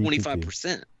went up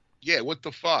 25%. Yeah, what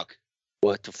the fuck?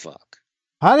 What the fuck?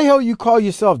 How the hell you call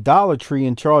yourself Dollar Tree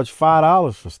and charge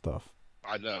 $5 for stuff?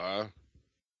 I know, huh?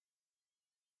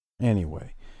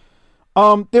 Anyway.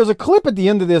 There's a clip at the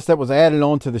end of this that was added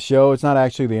on to the show. It's not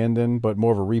actually the ending, but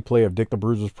more of a replay of Dick the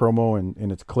Bruiser's promo,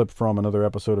 and it's clipped from another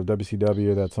episode of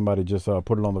WCW that somebody just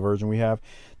put it on the version we have.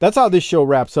 That's how this show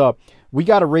wraps up. We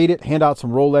got to rate it, hand out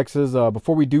some Rolexes.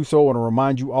 Before we do so, I want to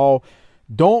remind you all,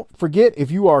 don't forget,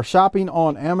 if you are shopping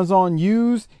on Amazon,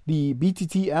 use the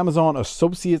BTT Amazon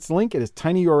Associates link. It is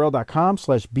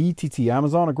tinyurl.com/BTT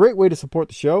Amazon. A great way to support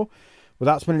the show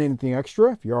without spending anything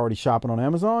extra. If you're already shopping on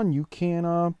Amazon, you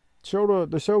can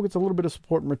the show gets a little bit of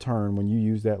support in return when you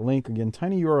use that link. Again,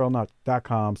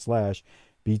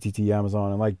 tinyurl.com/BTT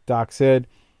Amazon. And like Doc said,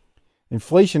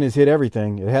 inflation has hit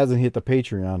everything. It hasn't hit the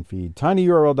Patreon feed.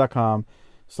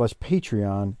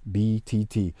 tinyurl.com/Patreon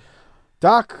BTT.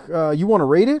 Doc, you want to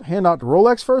rate it? Hand out the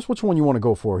Rolex first? Which one you want to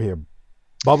go for here,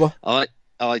 Bubba? I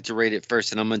like to rate it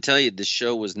first, and I'm going to tell you, the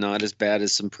show was not as bad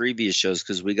as some previous shows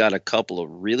because we got a couple of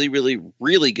really, really,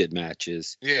 really good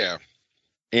matches. Yeah.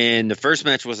 And the first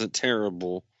match wasn't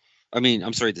terrible. I mean,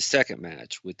 I'm sorry, the second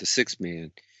match with the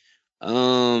 6-man.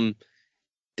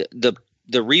 The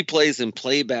replays and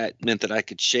playback meant that I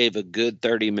could shave a good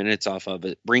 30 minutes off of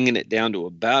it, bringing it down to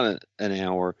about an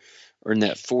hour, or in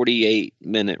that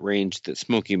 48-minute range that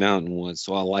Smoky Mountain was.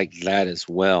 So I liked that as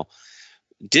well.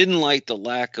 Didn't like the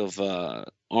lack of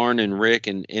Arn and Rick,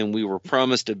 and we were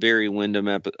promised a Barry Windham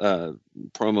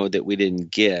promo that we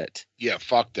didn't get. Yeah,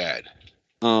 fuck that.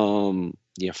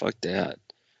 Yeah, fuck that.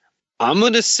 I'm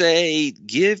gonna say,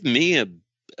 give me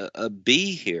a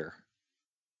B here.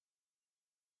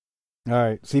 All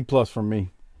right, C+ from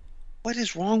me. What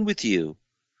is wrong with you?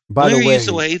 Why are you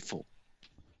so hateful?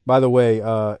 By the way,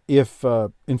 if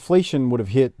inflation would have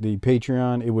hit the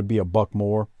Patreon, it would be $1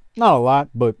 more. Not a lot,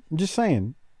 but I'm just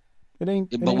saying, it ain't.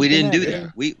 But we didn't do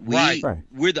that. Right.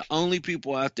 We're the only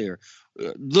people out there.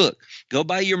 Look, go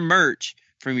buy your merch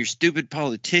from your stupid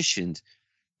politicians.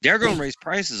 They're going to raise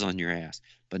prices on your ass,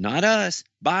 but not us.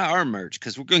 Buy our merch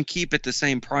because we're going to keep it the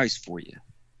same price for you.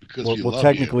 Because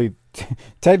technically,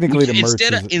 the merch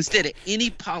instead of any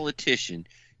politician,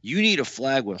 you need a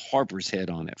flag with Harper's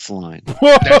head on it flying.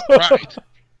 That's right.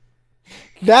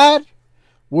 That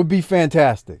would be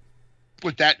fantastic.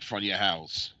 Put that in front of your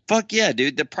house. Fuck yeah,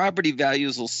 dude. The property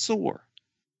values will soar.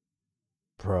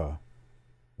 Bruh.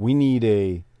 We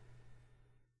need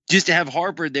just to have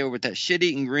Harper there with that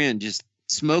shit-eating grin, just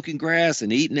smoking grass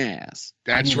and eating ass.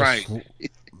 That's right.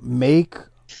 Make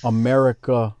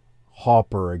America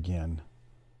Harper again.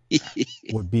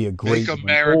 Would be a great Make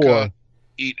America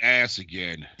eat ass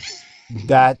again.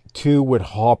 That too with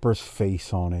Harper's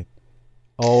face on it.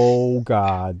 Oh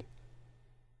God.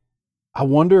 I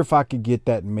wonder if I could get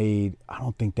that made. I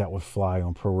don't think that would fly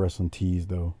on Pro Wrestling Tees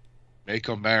though. Make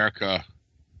America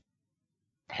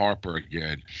Harper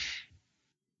again.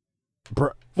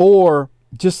 Or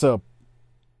just a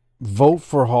vote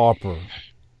for Harper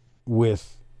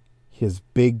with his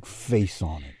big face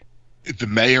on it. The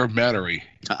mayor of Metairie.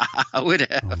 I would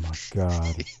have. Oh my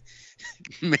God.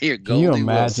 Mayor Can Goldie you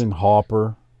imagine Wilson.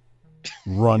 Harper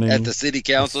running At the city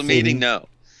council meeting? No.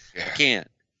 I can't.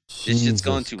 This shit's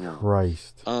gone too long.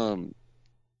 Christ.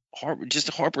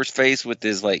 Harper's face with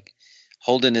his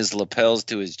holding his lapels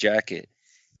to his jacket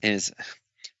and his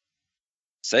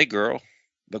say girl,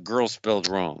 but girl spelled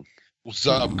wrong. What's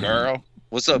up, girl?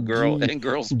 What's up, girl? And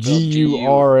girl spelled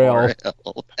G-U-R-L.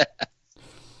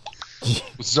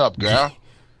 What's up, girl?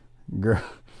 Girl.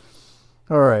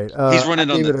 All right. He's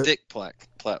running on the thick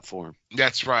platform.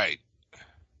 That's right.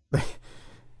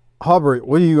 Harper,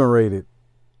 what are you gonna rate it?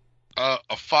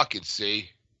 A fucking C.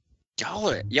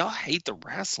 Y'all hate the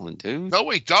wrestling, dude. No,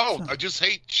 we don't. I just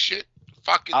hate shit.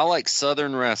 Fucking. I like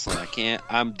Southern wrestling.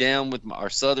 I'm down with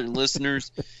our Southern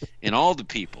listeners and all the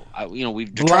people.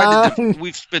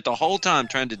 We've spent the whole time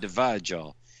trying to divide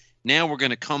y'all. Now we're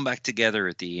gonna come back together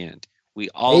at the end. We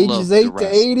all love the ages 8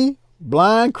 wrestling. to 80,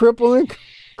 blind, crippling,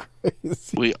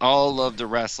 crazy. We all love the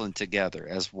wrestling together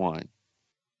as one.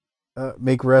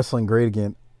 Make wrestling great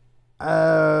again.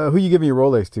 Who you giving your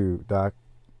Rolex to, Doc?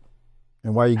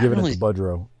 And why are you giving it to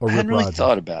Budrow or Rip I hadn't really Rogers?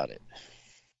 thought about it.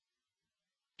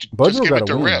 Budrow just give got it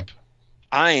to a win. Rip.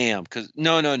 I am, because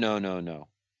no.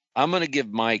 I'm gonna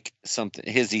give Mike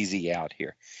his easy out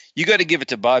here. You got to give it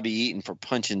to Bobby Eaton for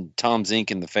punching Tom Zink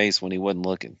in the face when he wasn't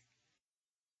looking.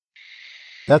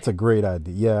 That's a great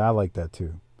idea. Yeah, I like that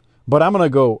too. But I'm gonna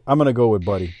go with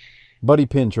Buddy. Buddy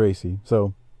pinned Tracy,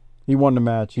 so he won the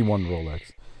match. He won the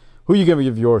Rolex. Who you gonna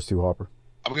give yours to, Harper?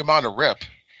 I'm giving mine to Rip.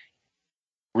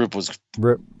 Rip was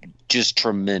just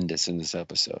tremendous in this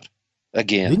episode.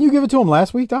 Again, Didn't you give it to him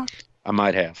last week, Doc? I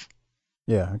might have.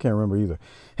 Yeah, I can't remember either.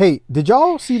 Hey, did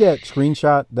y'all see that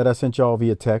screenshot that I sent y'all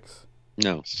via text?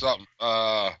 No. Something.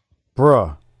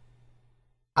 Bruh.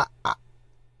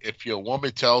 If a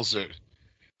woman tells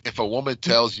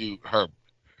you her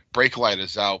brake light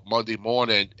is out Monday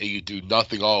morning and you do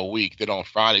nothing all week, then on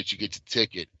Friday you get the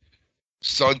ticket.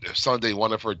 Sunday,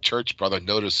 one of her church brother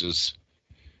notices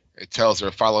and tells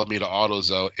her, "Follow me to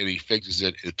AutoZone," and he fixes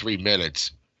it in 3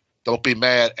 minutes. Don't be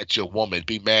mad at your woman.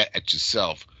 Be mad at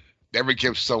yourself. Never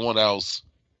give someone else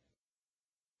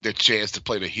the chance to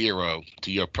play the hero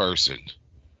to your person.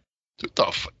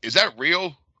 Is that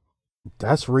real?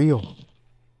 That's real.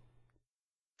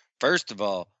 First of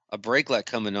all, a brake light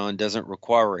coming on doesn't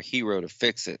require a hero to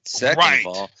fix it. Second of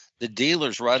all, the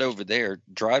dealer's right over there.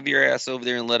 Drive your ass over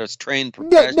there and let us train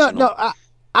professional. No.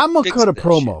 I'm going to cut a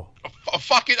promo. A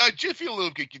fucking Jiffy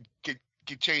Lube can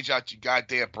change out your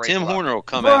goddamn brake Tim light. Horner will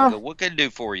come out and go, "What can I do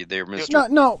for you there,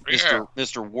 Mr.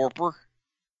 Mr. Warper?"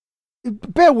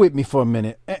 Bear with me for a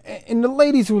minute. And the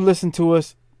ladies who listen to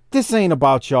us, this ain't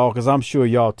about y'all because I'm sure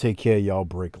y'all take care of y'all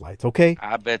brake lights, okay?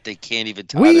 I bet they can't even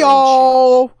tie We their own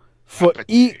all for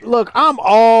look, I'm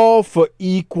all for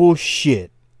equal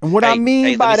shit. And what I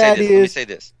mean by that is, let me say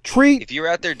this. Treat. If you're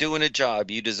out there doing a job,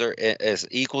 you deserve, as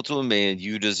equal to a man,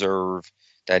 you deserve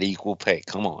that equal pay.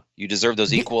 Come on. You deserve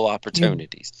those equal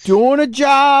opportunities. Doing a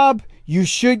job, you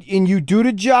should, and you do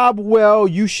the job well,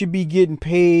 you should be getting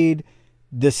paid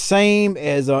the same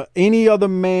as any other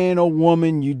man or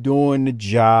woman. You doing the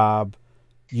job,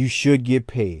 you should get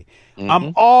paid. Mm-hmm.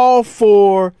 I'm all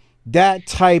for that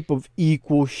type of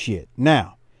equal shit.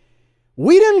 Now,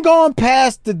 we done gone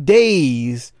past the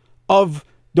days of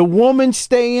the woman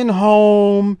staying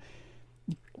home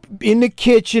in the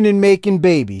kitchen and making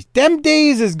babies. Them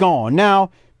days is gone. Now,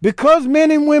 because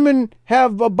men and women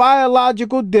have a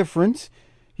biological difference,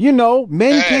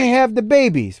 men can't have the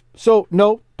babies. So,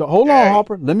 no, hold on,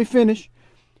 Harper. Let me finish.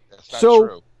 That's not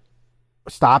true.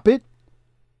 Stop it.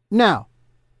 Now,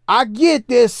 I get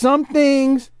there's some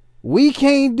things we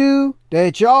can't do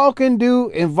that y'all can do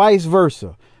and vice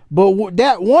versa. But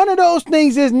that one of those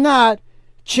things is not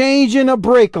changing a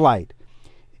brake light.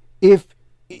 If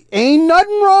ain't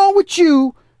nothing wrong with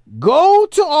you, go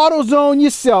to AutoZone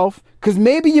yourself, because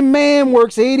maybe your man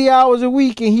works 80 hours a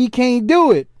week and he can't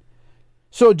do it.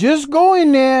 So just go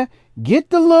in there, get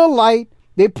the little light.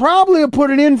 They probably will put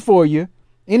it in for you.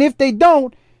 And if they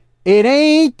don't, it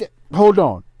ain't, hold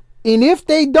on. And if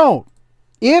they don't,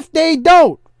 it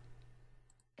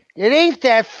ain't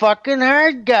that fucking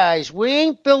hard, guys. We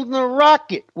ain't building a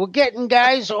rocket. We're getting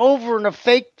guys over in a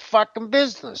fake fucking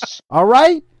business. All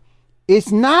right?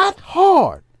 It's not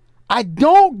hard. I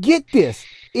don't get this.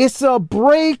 It's a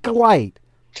brake light.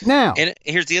 Now. And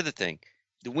here's the other thing.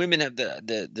 The women have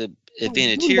the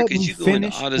advantage here because you go into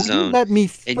AutoZone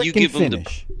and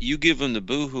you give them the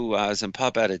boohoo eyes and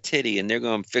pop out a titty and they're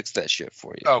going to fix that shit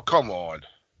for you. Oh, come on.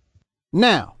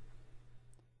 Now.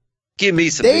 Give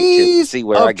me some big tits to see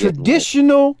where I get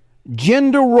traditional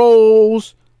gender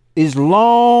roles is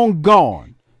long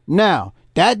gone. Now,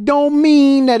 that don't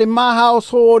mean that in my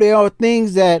household there are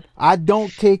things that I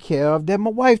don't take care of that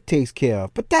my wife takes care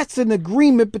of. But that's an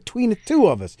agreement between the two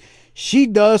of us. She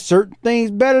does certain things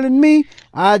better than me.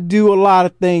 I do a lot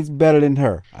of things better than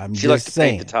her. She likes to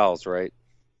paint the tiles, right?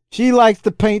 She likes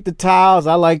to paint the tiles.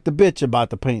 I like to bitch about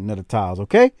the painting of the tiles,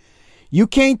 okay? You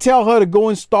can't tell her to go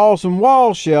install some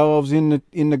wall shelves in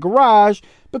the garage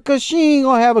because she ain't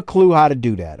gonna have a clue how to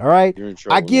do that, all right? You're in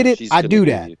trouble. I get it. I do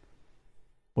that.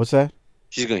 What's that?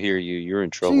 She's gonna hear you. You're in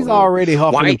trouble. She's already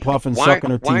huffing and puffing, sucking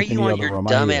her teeth in the other room.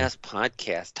 Why are you on your dumbass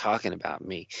podcast talking about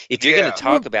me? If you're gonna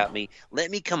talk about me,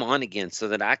 let me come on again so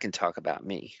that I can talk about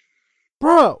me.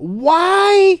 Bruh,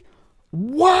 why?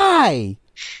 Why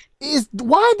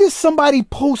does somebody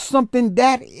post something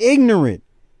that ignorant?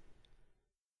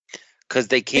 Because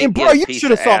they can't get a piece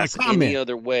of ass any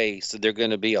other way, so they're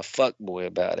gonna be a fuckboy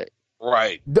about it.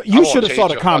 Right. You should have saw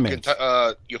the comments.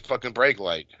 Your fucking brake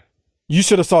light. You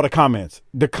should have saw the comments.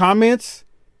 The comments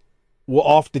were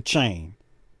off the chain.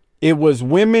 It was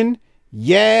women,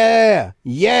 yeah,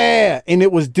 and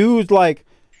it was dudes like,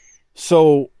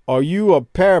 so are you a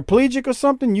paraplegic or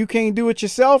something? You can't do it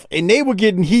yourself? And they were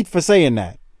getting heat for saying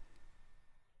that.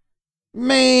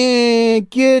 Man,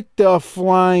 get the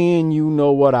flying you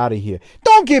know what out of here.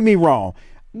 Don't get me wrong.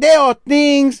 There are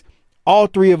things, all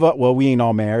three of us, well, we ain't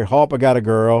all married. Harper got a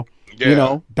girl. Yeah. You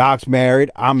know, Doc's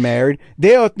married. I'm married.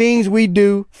 There are things we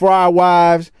do for our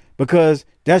wives because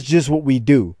that's just what we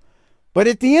do. But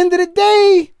at the end of the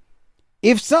day,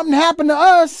 if something happened to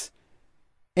us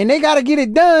and they got to get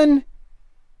it done,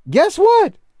 guess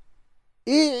what?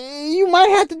 You might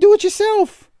have to do it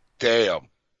yourself. Damn.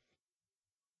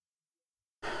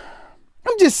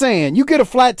 I'm just saying, you get a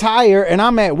flat tire and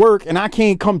I'm at work and I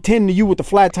can't come tend to you with the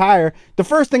flat tire. The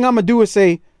first thing I'm going to do is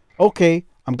say, okay,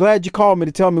 I'm glad you called me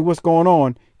to tell me what's going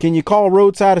on. Can you call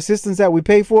roadside assistance that we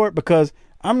pay for it? Because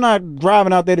I'm not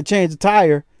driving out there to change the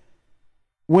tire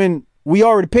when we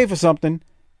already pay for something.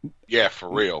 Yeah, for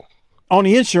real. On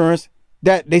the insurance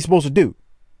that they supposed to do.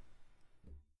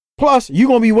 Plus, you're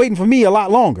going to be waiting for me a lot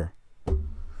longer.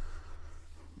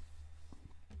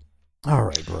 All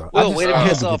right, bro. Well, way to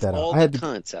piss off all the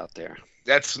cunts out there.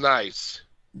 That's nice.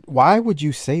 Why would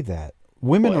you say that?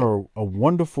 Women are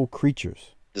wonderful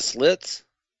creatures. The slits?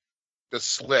 The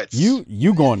slits.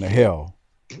 You going to hell.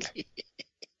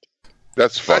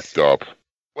 That's fucked up.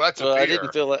 Well, that's I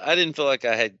didn't feel like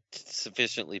I had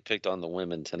sufficiently picked on the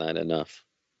women tonight enough.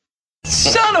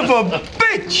 Son of a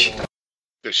bitch!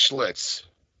 The schlitz.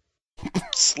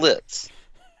 Slits.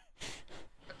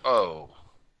 Oh.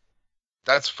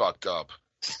 That's fucked up.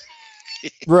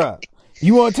 Bruh,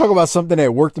 you want to talk about something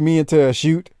that worked me into a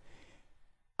shoot?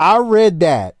 I read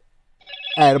that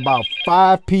at about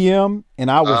 5 p.m. and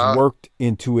I was worked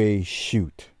into a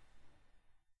shoot.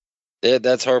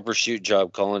 That's Harper's shoot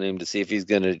job, calling him to see if he's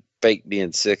going to fake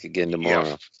being sick again tomorrow.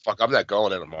 Yeah, fuck, I'm not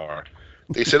going in tomorrow.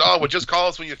 They said, well, just call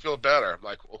us when you feel better. I'm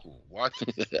like, oh, what?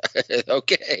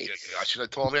 Okay. I should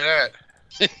have told me that.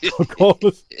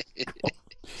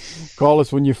 Call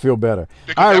us when you feel better.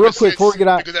 Because all right, real quick before we get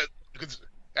out. Because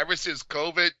ever since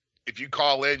COVID, if you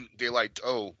call in, they're like,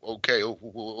 oh, okay,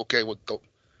 well,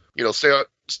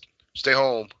 stay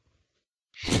home.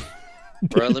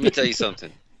 Bro, let me tell you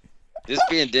something. This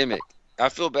pandemic, I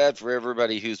feel bad for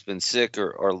everybody who's been sick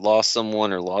or lost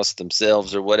someone or lost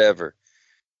themselves or whatever.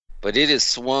 But it has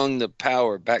swung the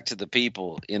power back to the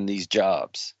people in these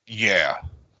jobs. Yeah.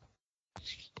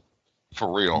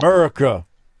 For real. America.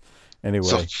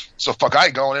 Anyway. So fuck, I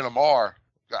ain't going in tomorrow.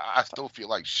 I still feel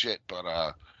like shit,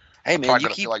 but hey man, you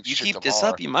keep this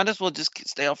up, you might as well just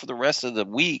stay out for the rest of the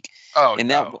week. Oh,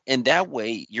 and that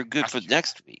way you're good for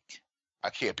next week.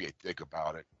 I can't be a dick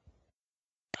about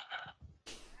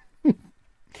it.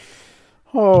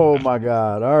 Oh my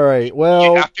God! All right,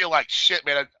 well, I feel like shit,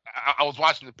 man. I was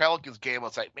watching the Pelicans game. I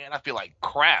was like, man, I feel like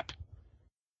crap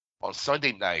on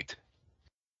Sunday night.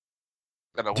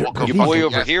 And I woke up. Your boy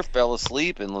over here fell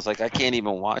asleep and was like, I can't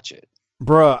even watch it.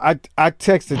 Bruh, I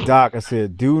texted Doc. I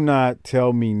said, do not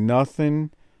tell me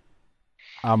nothing.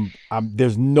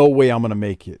 There's no way I'm gonna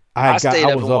make it. I stayed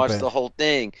up and watched the whole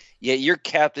thing. Yeah, you're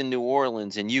Captain New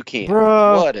Orleans and you can't.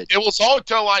 Bruh. It was on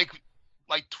until like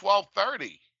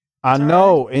 12:30. I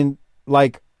know, and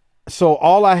like, so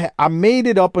all I made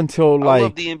it up until like I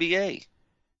love the NBA.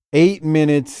 8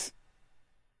 minutes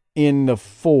in the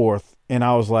fourth, and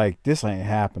I was like, this ain't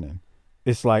happening.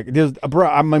 It's like there's, bro.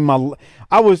 I mean,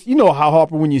 I was, you know how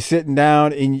Harper when you're sitting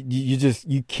down and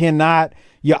you cannot,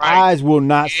 your eyes will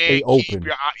not stay open.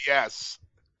 Yes.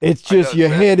 It's just your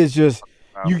head is just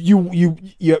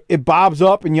it bobs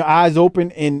up and your eyes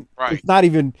open, and it's not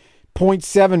even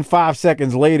 0.75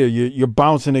 seconds later you're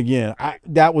bouncing again.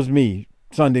 That was me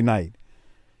Sunday night,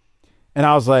 and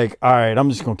I was like, all right, I'm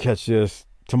just gonna catch this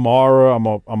tomorrow. I'm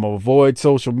gonna avoid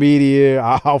social media.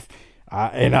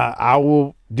 I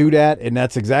will do that, and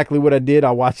that's exactly what I did.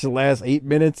 I watched the last 8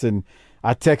 minutes, and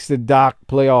I texted Doc,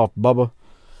 "Play off, Bubba."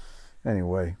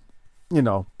 Anyway,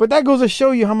 but that goes to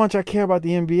show you how much I care about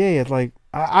the NBA. It's like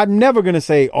I'm never gonna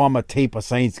say, "Oh, I'm gonna tape a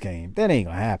Saints game." That ain't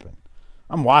gonna happen.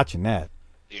 I'm watching that.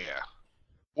 Yeah.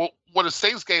 Well, the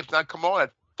Saints game's not come on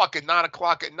at fucking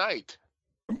 9:00 at night.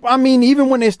 I mean, even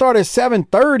when they start at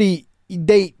 7:30,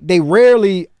 they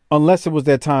rarely, unless it was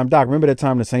that time. Doc, remember that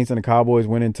time the Saints and the Cowboys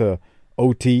went into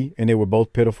OT and they were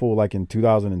both pitiful, like in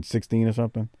 2016 or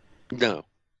something? No.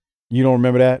 You don't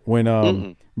remember that?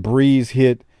 When Breeze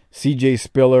hit CJ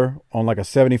Spiller on like a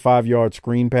 75-yard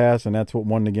screen pass, and that's what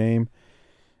won the game?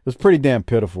 It was pretty damn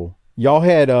pitiful. Y'all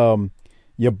had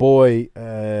your boy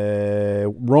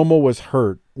Romo was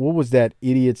hurt. What was that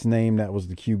idiot's name that was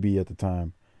the QB at the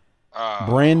time?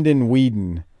 Brandon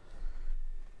Weeden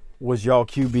was y'all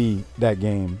QB that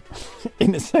game.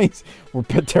 And the Saints were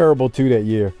terrible too that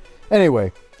year.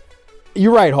 Anyway,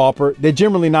 you're right, Harper. They're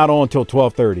generally not on until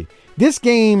 12:30. This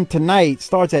game tonight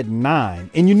starts at 9,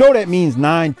 and that means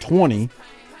 9:20.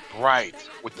 Right.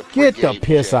 With the Get the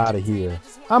piss out of here.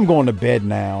 I'm going to bed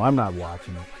now. I'm not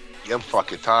watching it. Yeah, I'm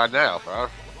fucking tired now, bro. All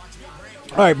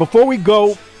right, before we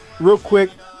go, real quick,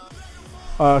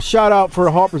 shout out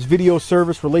for Harper's video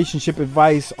service, relationship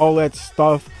advice, all that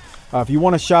stuff. If you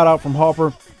want a shout out from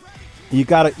Harper, you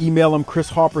got to email him,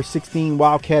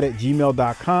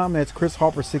 chrisharper16wildcat@gmail.com. That's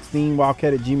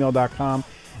chrisharper16wildcat@gmail.com.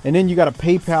 And then you got to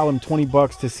PayPal him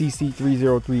 $20 to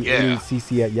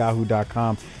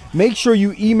cc30388cc@yahoo.com. Make sure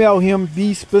you email him,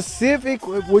 be specific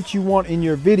with what you want in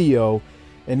your video.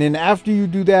 And then after you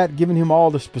do that, giving him all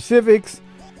the specifics,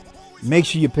 make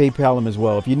sure you PayPal him as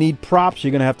well. If you need props,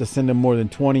 you're going to have to send him more than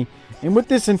 20. And with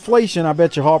this inflation, I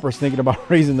bet you Harper's thinking about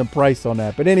raising the price on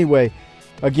that. But anyway,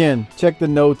 again, check the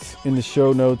notes in the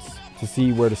show notes to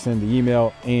see where to send the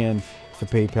email and to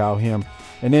PayPal him.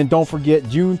 And then don't forget,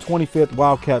 June 25th,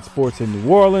 Wildcat Sports in New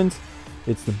Orleans.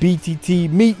 It's the BTT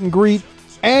Meet and Greet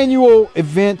annual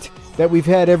event that we've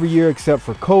had every year except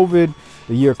for COVID.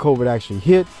 The year COVID actually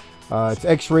hit. It's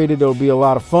X-rated. It'll be a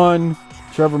lot of fun.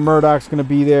 Trevor Murdoch's going to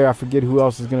be there. I forget who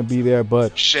else is going to be there,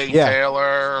 but Shane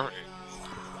Taylor.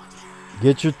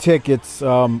 Get your tickets.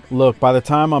 Look, by the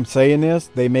time I'm saying this,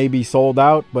 they may be sold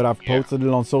out, but I've posted it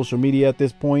on social media at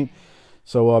this point.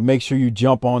 So make sure you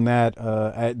jump on that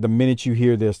at the minute you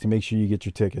hear this to make sure you get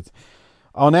your tickets.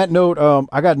 On that note,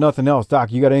 I got nothing else.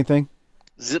 Doc, you got anything?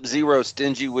 Zip Zero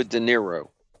stingy with De Niro.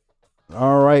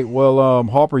 All right. Well,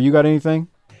 Harper, you got anything?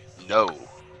 No.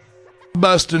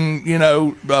 Busting,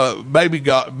 baby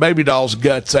doll's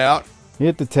guts out.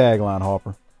 Hit the tagline,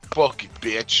 Harper. Fuck it,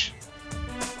 bitch.